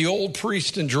than the old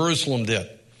priest in Jerusalem did.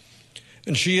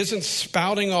 And she isn't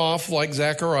spouting off like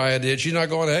Zechariah did. She's not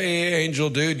going, "Hey, angel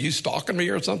dude, you stalking me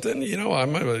or something?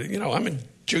 I'm in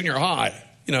junior high.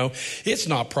 It's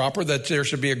not proper that there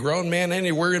should be a grown man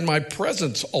anywhere in my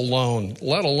presence alone,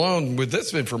 let alone with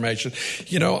this information.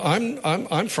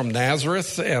 I'm from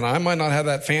Nazareth, and I might not have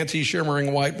that fancy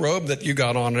shimmering white robe that you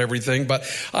got on and everything, but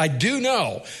I do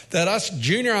know that us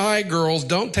junior high girls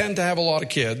don't tend to have a lot of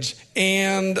kids,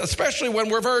 and especially when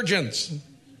we're virgins."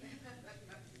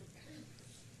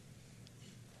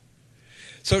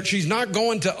 So she's not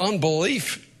going to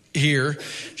unbelief here.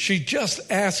 She's just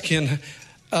asking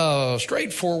a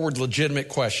straightforward, legitimate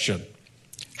question.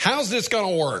 How's this going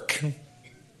to work?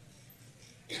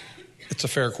 It's a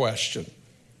fair question.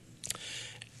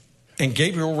 And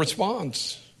Gabriel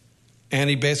responds. And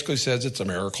he basically says it's a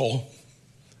miracle.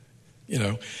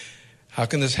 How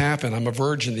can this happen? I'm a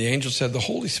virgin. The angel said, the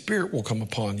Holy Spirit will come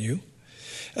upon you,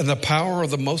 and the power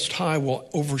of the Most High will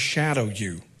overshadow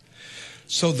you.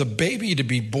 So the baby to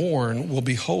be born will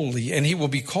be holy, and he will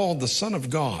be called the Son of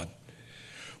God.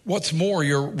 What's more,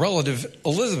 your relative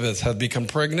Elizabeth had become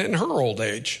pregnant in her old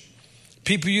age.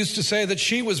 People used to say that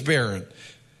she was barren,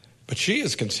 but she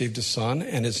has conceived a son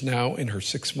and is now in her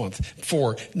 6th month.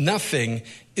 For nothing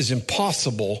is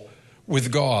impossible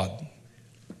with God.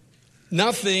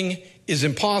 Nothing is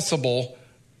impossible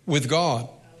with God.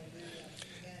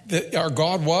 Our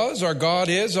God was, our God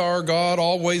is, our God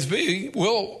always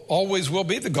will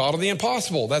be the God of the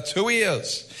impossible. That's who he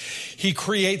is. He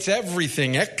creates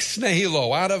everything, ex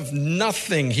nihilo, out of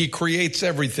nothing. He creates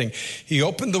everything. He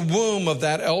opened the womb of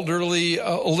that elderly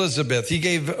Elizabeth. He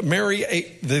gave Mary,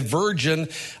 the virgin,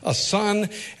 a son,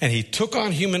 and he took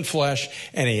on human flesh,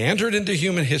 and he entered into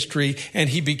human history, and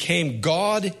he became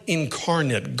God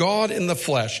incarnate, God in the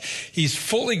flesh. He's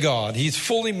fully God. He's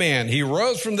fully man. He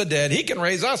rose from the dead. He can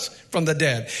raise us from the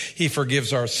dead. He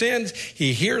forgives our sins.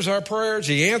 He hears our prayers.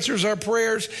 He answers our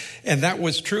prayers. And that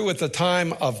was true at the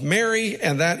time of Mary.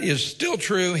 And that is still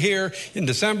true here in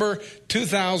December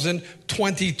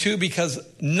 2022, because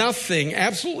nothing,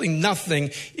 absolutely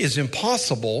nothing, is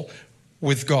impossible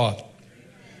with God.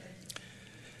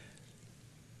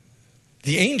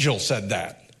 The angel said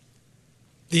that.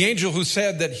 The angel who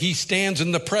said that he stands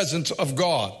in the presence of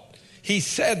God. He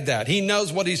said that. He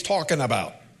knows what he's talking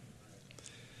about.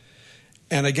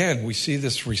 And again, we see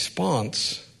this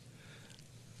response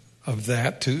of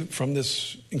that from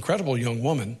this incredible young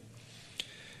woman.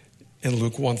 In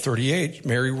Luke 1:38,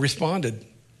 Mary responded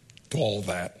to all of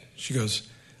that. She goes,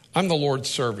 I'm the Lord's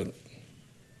servant.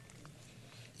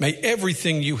 May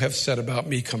everything you have said about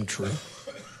me come true.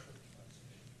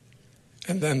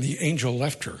 And then the angel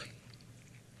left her.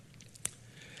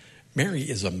 Mary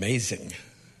is amazing.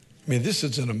 This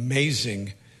is an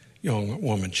amazing young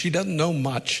woman. She doesn't know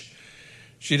much.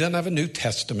 She doesn't have a New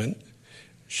Testament.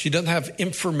 She doesn't have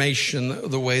information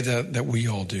the way that we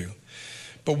all do.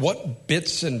 But what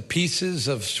bits and pieces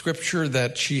of scripture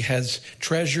that she has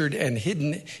treasured and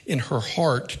hidden in her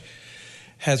heart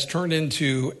has turned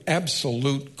into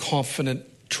absolute confident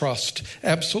trust,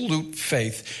 absolute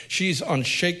faith. She's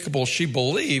unshakable. She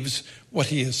believes what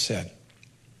he has said.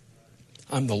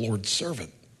 I'm the Lord's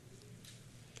servant.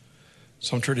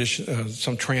 Some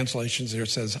translations there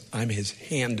says, I'm his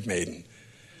handmaiden.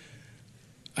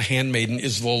 A handmaiden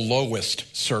is the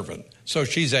lowest servant. So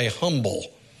she's a humble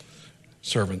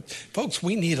servant. Folks,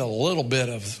 we need a little bit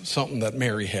of something that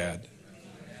Mary had.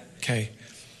 Okay?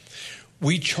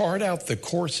 We chart out the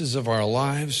courses of our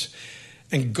lives,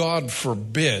 and God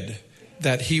forbid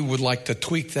that he would like to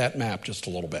tweak that map just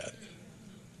a little bit.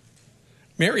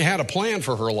 Mary had a plan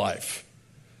for her life.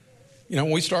 When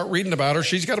we start reading about her,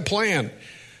 she's got a plan.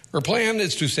 Her plan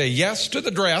is to say yes to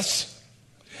the dress,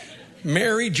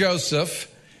 marry Joseph,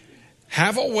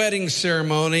 have a wedding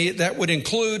ceremony that would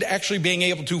include actually being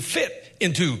able to fit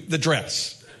into the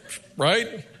dress,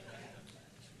 right?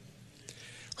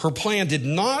 Her plan did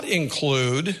not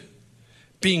include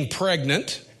being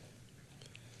pregnant,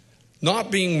 not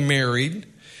being married,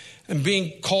 and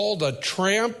being called a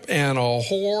tramp and a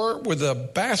whore with a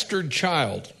bastard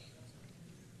child.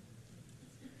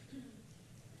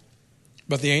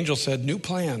 But the angel said, new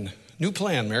plan,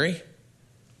 Mary.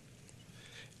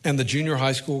 And the junior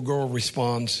high school girl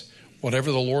responds,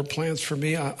 whatever the Lord plans for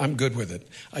me, I'm good with it.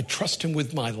 I trust him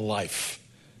with my life.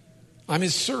 I'm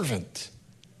his servant.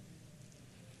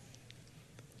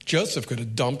 Joseph could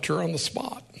have dumped her on the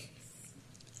spot,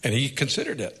 and he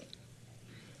considered it.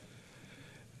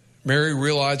 Mary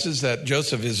realizes that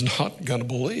Joseph is not going to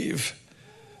believe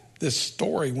this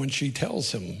story when she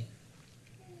tells him.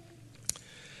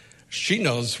 She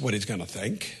knows what he's going to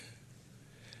think.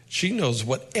 She knows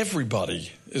what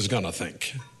everybody is going to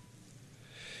think.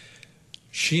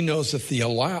 She knows that the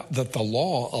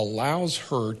law allows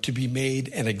her to be made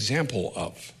an example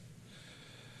of,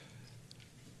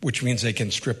 which means they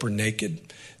can strip her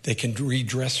naked. They can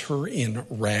redress her in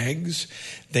rags.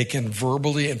 They can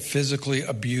verbally and physically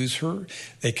abuse her.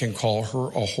 They can call her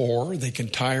a whore. They can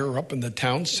tie her up in the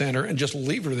town center and just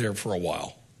leave her there for a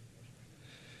while.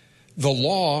 The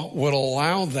law would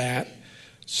allow that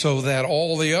so that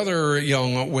all the other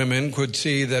young women could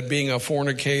see that being a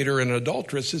fornicator and an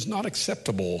adulteress is not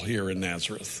acceptable here in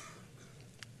Nazareth.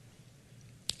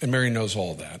 And Mary knows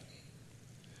all that.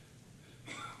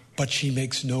 But she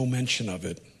makes no mention of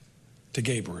it to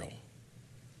Gabriel.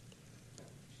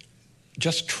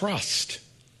 Just trust.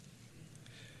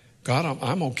 God,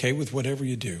 I'm okay with whatever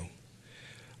you do.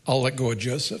 I'll let go of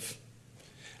Joseph.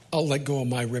 I'll let go of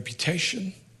my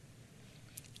reputation.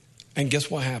 And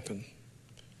guess what happened?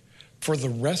 For the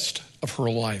rest of her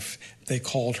life, they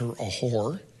called her a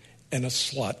whore and a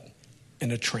slut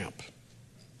and a tramp.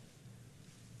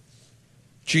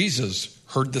 Jesus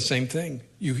heard the same thing.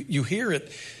 You hear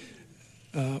it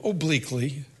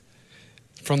obliquely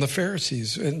from the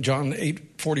Pharisees. In John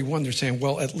 8:41, they're saying,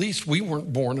 well, at least we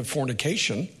weren't born of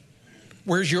fornication.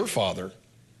 Where's your father?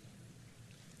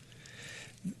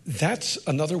 That's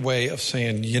another way of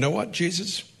saying, you know what,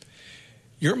 Jesus?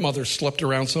 Your mother slept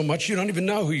around so much you don't even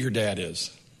know who your dad is.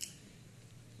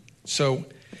 So,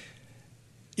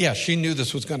 yeah, she knew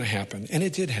this was going to happen, and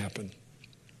it did happen.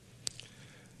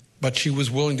 But she was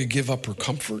willing to give up her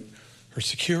comfort, her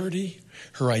security,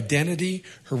 her identity,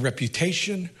 her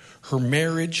reputation, her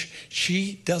marriage.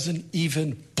 She doesn't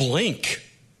even blink.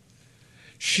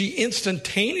 She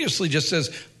instantaneously just says,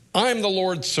 I'm the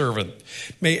Lord's servant.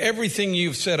 May everything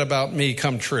you've said about me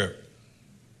come true.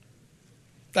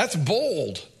 That's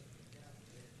bold.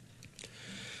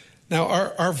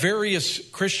 Now, our various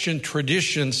Christian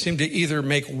traditions seem to either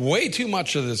make way too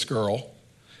much of this girl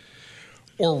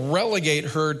or relegate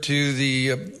her to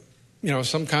the,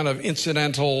 some kind of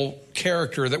incidental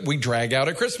character that we drag out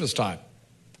at Christmas time.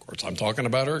 Of course, I'm talking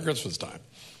about her at Christmas time.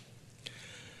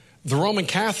 The Roman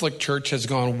Catholic Church has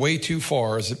gone way too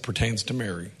far as it pertains to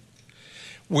Mary,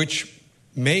 which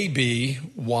may be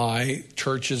why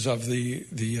churches of the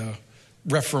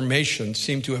Reformation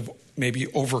seem to have maybe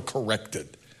overcorrected.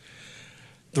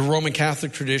 The Roman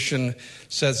Catholic tradition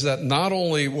says that not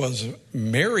only was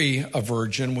Mary a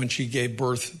virgin when she gave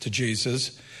birth to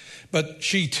Jesus, but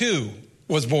she too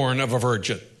was born of a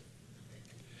virgin.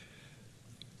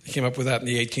 They came up with that in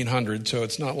the 1800s, so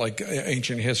it's not like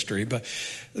ancient history, but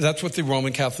that's what the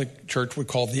Roman Catholic Church would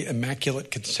call the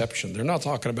Immaculate Conception. They're not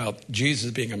talking about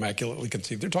Jesus being immaculately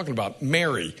conceived. They're talking about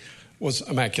Mary was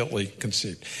immaculately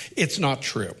conceived. It's not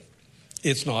true.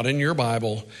 It's not in your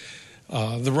Bible.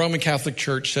 The Roman Catholic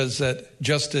Church says that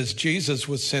just as Jesus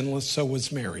was sinless, so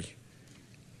was Mary.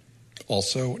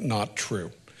 Also not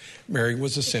true. Mary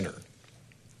was a sinner.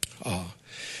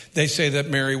 They say that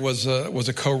Mary was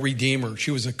a co-redeemer.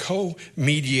 She was a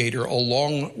co-mediator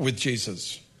along with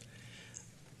Jesus.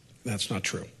 That's not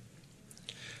true.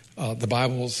 The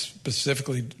Bible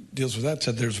specifically deals with that. It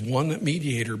said there's one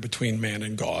mediator between man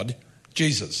and God,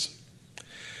 Jesus.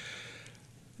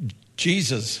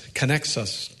 Jesus connects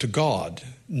us to God,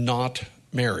 not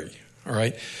Mary. All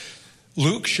right?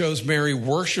 Luke shows Mary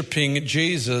worshiping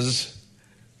Jesus,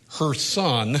 her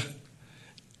son,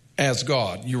 as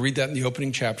God. You read that in the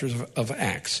opening chapters of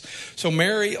Acts. So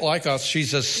Mary, like us,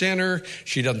 she's a sinner.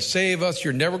 She doesn't save us.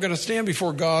 You're never going to stand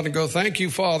before God and go, thank you,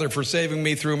 Father, for saving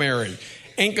me through Mary.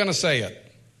 Ain't going to say it.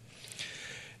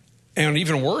 And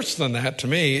even worse than that to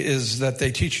me is that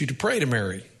they teach you to pray to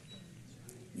Mary.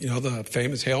 You know, the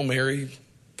famous Hail Mary,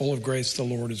 full of grace, the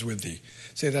Lord is with thee.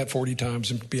 Say that 40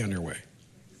 times and be on your way.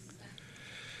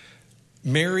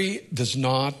 Mary does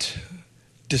not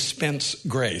dispense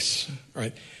grace,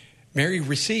 right? Mary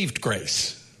received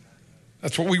grace.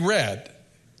 That's what we read.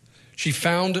 She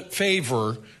found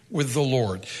favor with the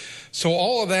Lord. So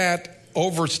all of that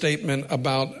overstatement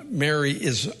about Mary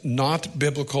is not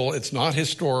biblical. It's not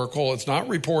historical. It's not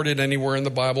reported anywhere in the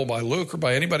Bible by Luke or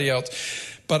by anybody else.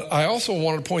 But I also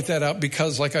want to point that out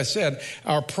because, like I said,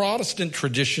 our Protestant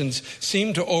traditions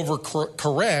seem to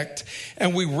overcorrect,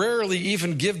 and we rarely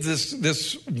even give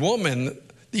this woman,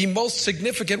 the most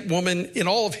significant woman in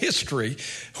all of history,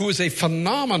 who is a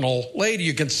phenomenal lady.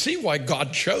 You can see why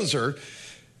God chose her.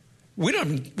 We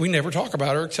never talk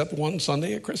about her except one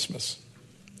Sunday at Christmas.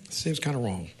 It seems kind of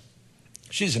wrong.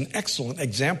 She's an excellent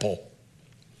example.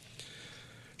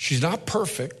 She's not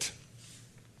perfect,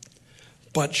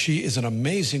 but she is an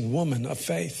amazing woman of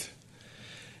faith.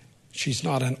 She's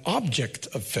not an object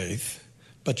of faith,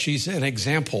 but she's an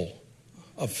example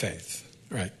of faith,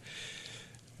 right?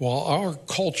 While our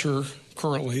culture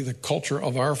currently, the culture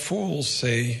of our fools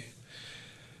say,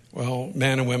 well,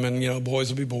 men and women, boys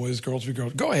will be boys, girls will be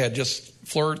girls. Go ahead, just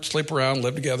flirt, sleep around,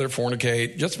 live together,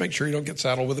 fornicate. Just make sure you don't get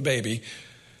saddled with a baby,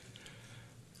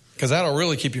 because that'll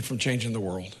really keep you from changing the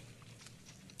world.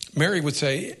 Mary would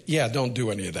say, yeah, don't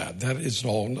do any of that. That is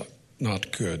all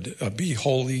not good. Be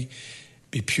holy,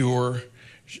 be pure.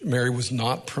 Mary was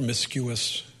not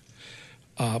promiscuous,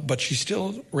 but she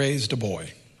still raised a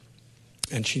boy,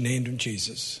 and she named him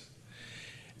Jesus.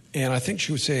 And I think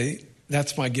she would say,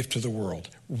 that's my gift to the world,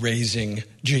 raising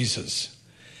Jesus.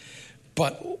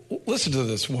 But listen to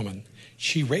this woman.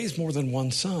 She raised more than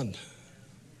one son.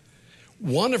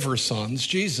 One of her sons,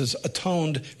 Jesus,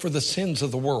 atoned for the sins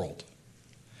of the world.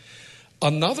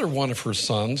 Another one of her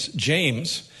sons,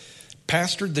 James,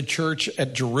 pastored the church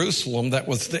at Jerusalem that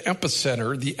was the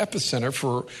epicenter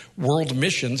for world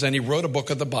missions, and he wrote a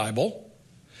book of the Bible.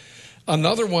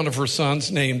 Another one of her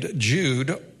sons, named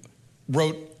Jude,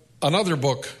 wrote another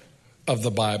book of the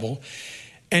Bible,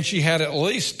 and she had at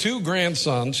least two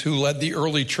grandsons who led the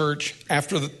early church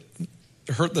after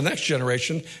the next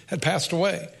generation had passed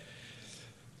away.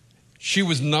 She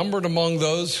was numbered among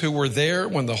those who were there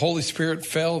when the Holy Spirit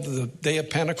fell the day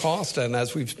of Pentecost, and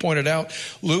as we've pointed out,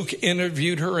 Luke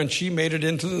interviewed her, and she made it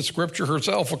into the scripture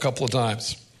herself a couple of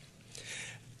times.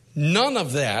 None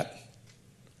of that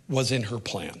was in her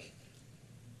plan.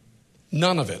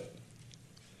 None of it.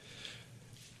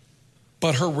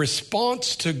 But her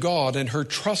response to God and her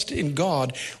trust in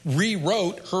God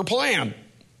rewrote her plan.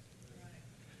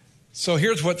 So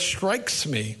here's what strikes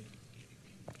me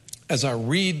as I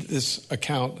read this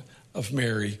account of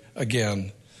Mary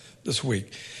again this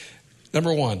week.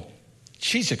 Number one,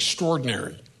 she's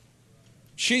extraordinary.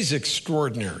 She's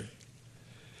extraordinary.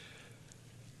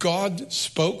 God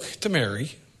spoke to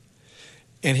Mary,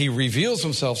 and he reveals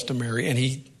himself to Mary, and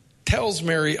he tells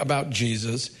Mary about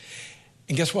Jesus.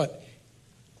 And guess what?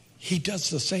 He does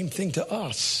the same thing to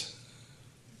us.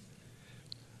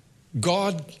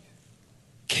 God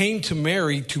came to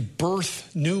Mary to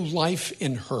birth new life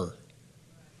in her.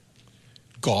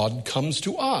 God comes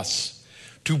to us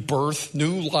to birth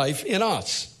new life in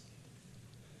us.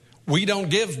 We don't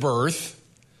give birth,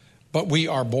 but we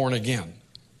are born again.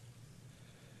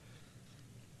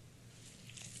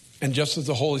 And just as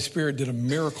the Holy Spirit did a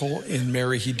miracle in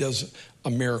Mary, he does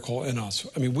a miracle in us.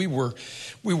 I mean, we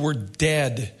were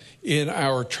dead in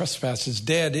our trespasses,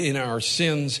 dead in our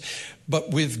sins, but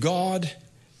with God,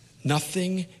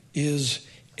 nothing is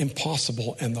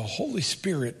impossible. And the Holy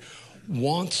Spirit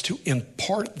wants to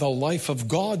impart the life of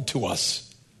God to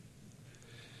us.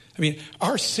 I mean,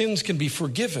 our sins can be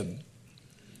forgiven.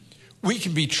 We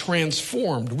can be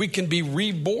transformed. We can be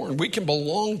reborn. We can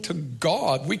belong to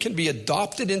God. We can be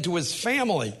adopted into his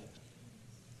family.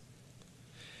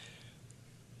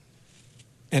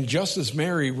 And just as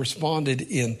Mary responded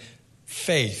in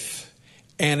faith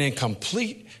and in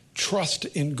complete trust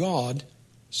in God,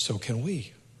 so can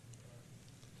we.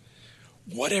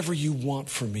 Whatever you want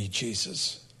from me,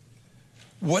 Jesus.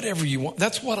 Whatever you want.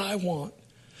 That's what I want.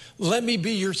 Let me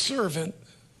be your servant.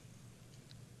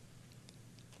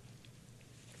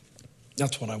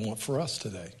 That's what I want for us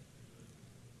today.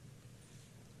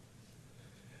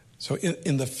 So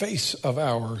in the face of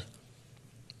our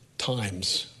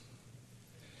times,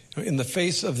 in the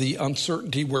face of the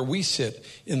uncertainty where we sit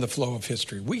in the flow of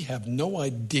history, we have no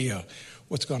idea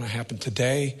what's going to happen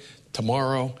today,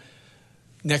 tomorrow,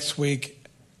 next week.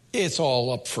 It's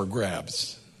all up for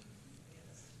grabs.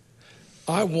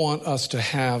 I want us to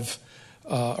have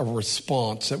a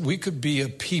response that we could be a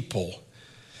people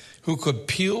who could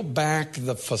peel back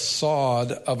the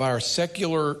facade of our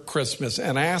secular Christmas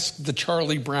and ask the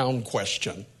Charlie Brown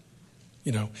question.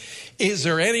 Is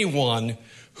there anyone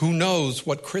who knows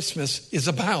what Christmas is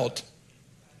about?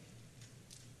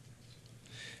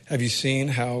 Have you seen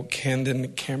how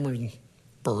Cameron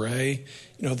Bure,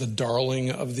 the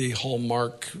darling of the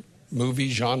Hallmark movie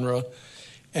genre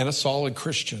and a solid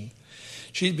Christian,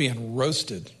 she's being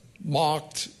roasted,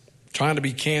 mocked, trying to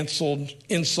be canceled,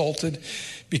 insulted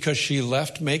because she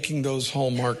left making those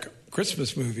Hallmark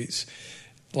Christmas movies.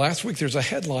 Last week there's a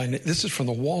headline. This is from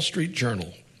the Wall Street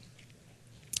Journal.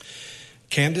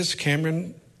 Candace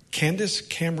Cameron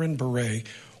Bure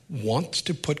wants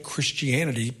to put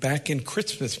Christianity back in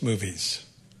Christmas movies.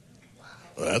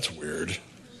 Well, that's weird.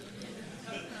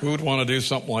 Who would want to do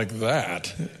something like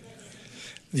that?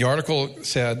 The article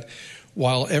said,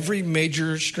 while every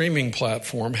major streaming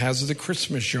platform has the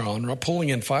Christmas genre, pulling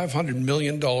in $500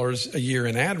 million a year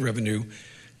in ad revenue,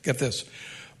 get this,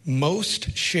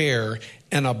 most share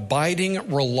an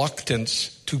abiding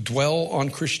reluctance to dwell on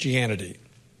Christianity.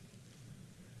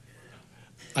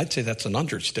 I'd say that's an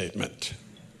understatement.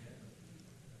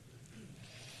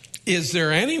 Is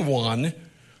there anyone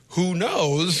who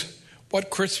knows what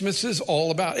Christmas is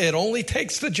all about? It only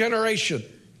takes the generation.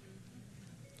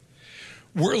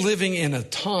 We're living in a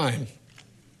time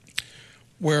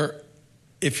where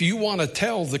if you want to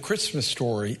tell the Christmas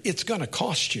story, it's going to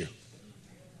cost you.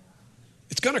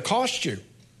 It's going to cost you.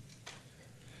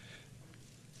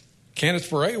 Candace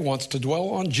Bure wants to dwell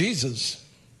on Jesus,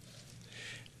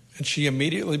 and she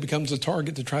immediately becomes a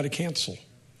target to try to cancel.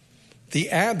 The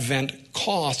Advent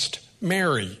cost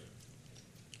Mary,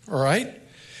 all right?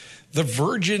 The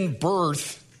virgin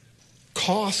birth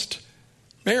cost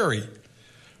Mary.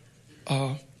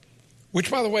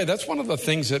 Which, by the way, that's one of the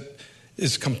things that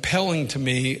is compelling to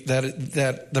me,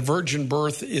 that the virgin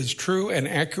birth is true and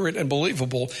accurate and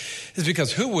believable, is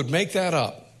because who would make that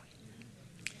up?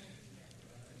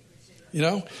 You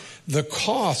know, the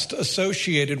cost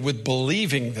associated with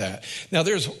believing that. Now,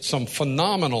 there's some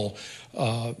phenomenal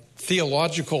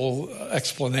theological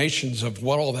explanations of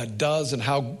what all that does and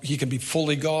how he can be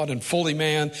fully God and fully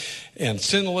man and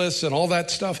sinless and all that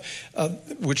stuff,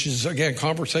 which is, again,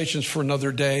 conversations for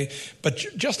another day. But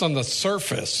just on the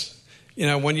surface, you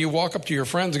know, when you walk up to your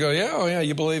friends and go, yeah,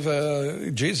 you believe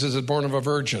Jesus is born of a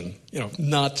virgin. You know,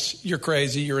 nuts, you're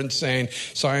crazy, you're insane,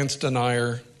 science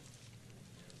denier.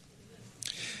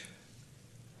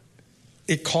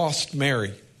 It cost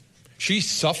Mary. She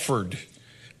suffered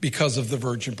because of the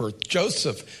virgin birth.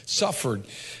 Joseph suffered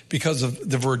because of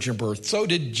the virgin birth. So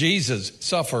did Jesus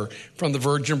suffer from the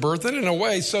virgin birth. And in a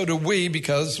way, so do we,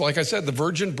 because, like I said, the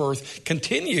virgin birth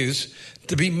continues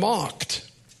to be mocked.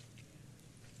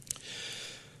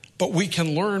 But we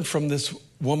can learn from this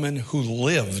woman who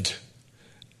lived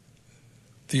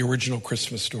the original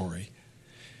Christmas story.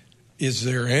 Is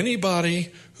there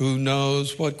anybody who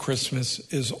knows what Christmas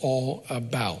is all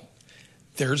about?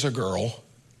 There's a girl.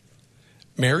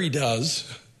 Mary does.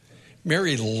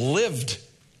 Mary lived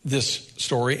this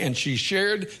story, and she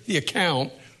shared the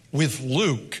account with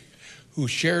Luke, who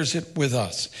shares it with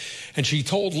us. And she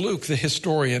told Luke, the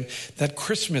historian, that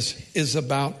Christmas is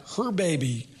about her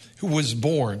baby who was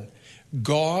born,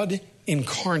 God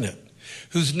incarnate,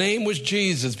 whose name was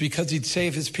Jesus because he'd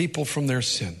save his people from their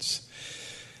sins.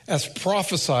 As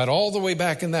prophesied all the way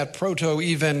back in that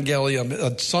proto-evangelium,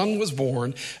 a son was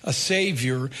born, a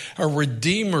savior, a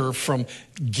redeemer from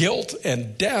guilt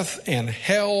and death and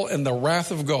hell and the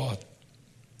wrath of God.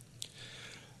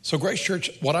 So, Grace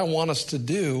Church, what I want us to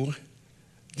do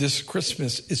this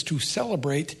Christmas is to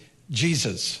celebrate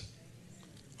Jesus,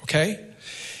 okay?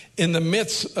 In the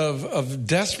midst of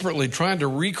desperately trying to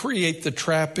recreate the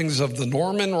trappings of the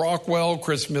Norman Rockwell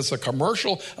Christmas, a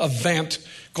commercial event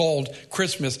called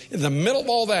Christmas, in the middle of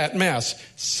all that mess,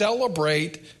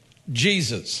 celebrate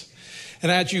Jesus.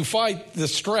 And as you fight the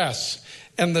stress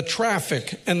and the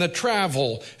traffic and the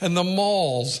travel and the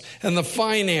malls and the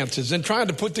finances and trying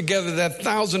to put together that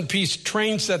 1,000-piece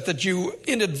train set that you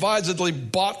inadvisedly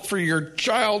bought for your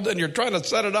child and you're trying to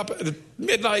set it up at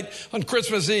midnight on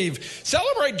Christmas Eve,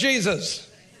 celebrate Jesus.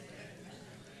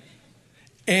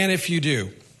 And if you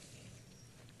do,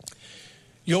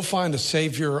 you'll find a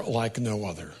Savior like no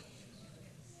other,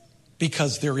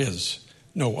 because there is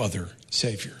no other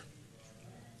Savior.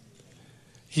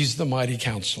 He's the mighty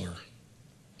counselor,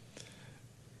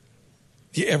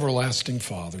 the everlasting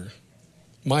Father,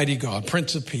 mighty God,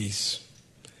 Prince of Peace,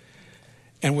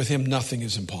 and with him nothing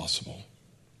is impossible.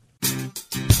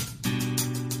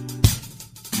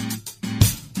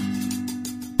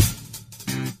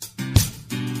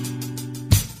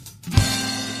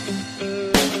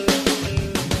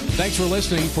 Thanks for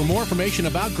listening. For more information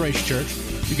about Grace Church,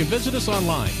 you can visit us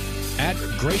online at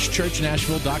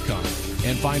gracechurchnashville.com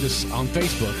and find us on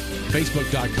Facebook,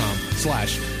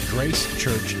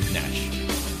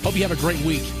 facebook.com/gracechurchnash. Hope you have a great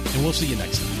week, and we'll see you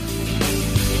next time.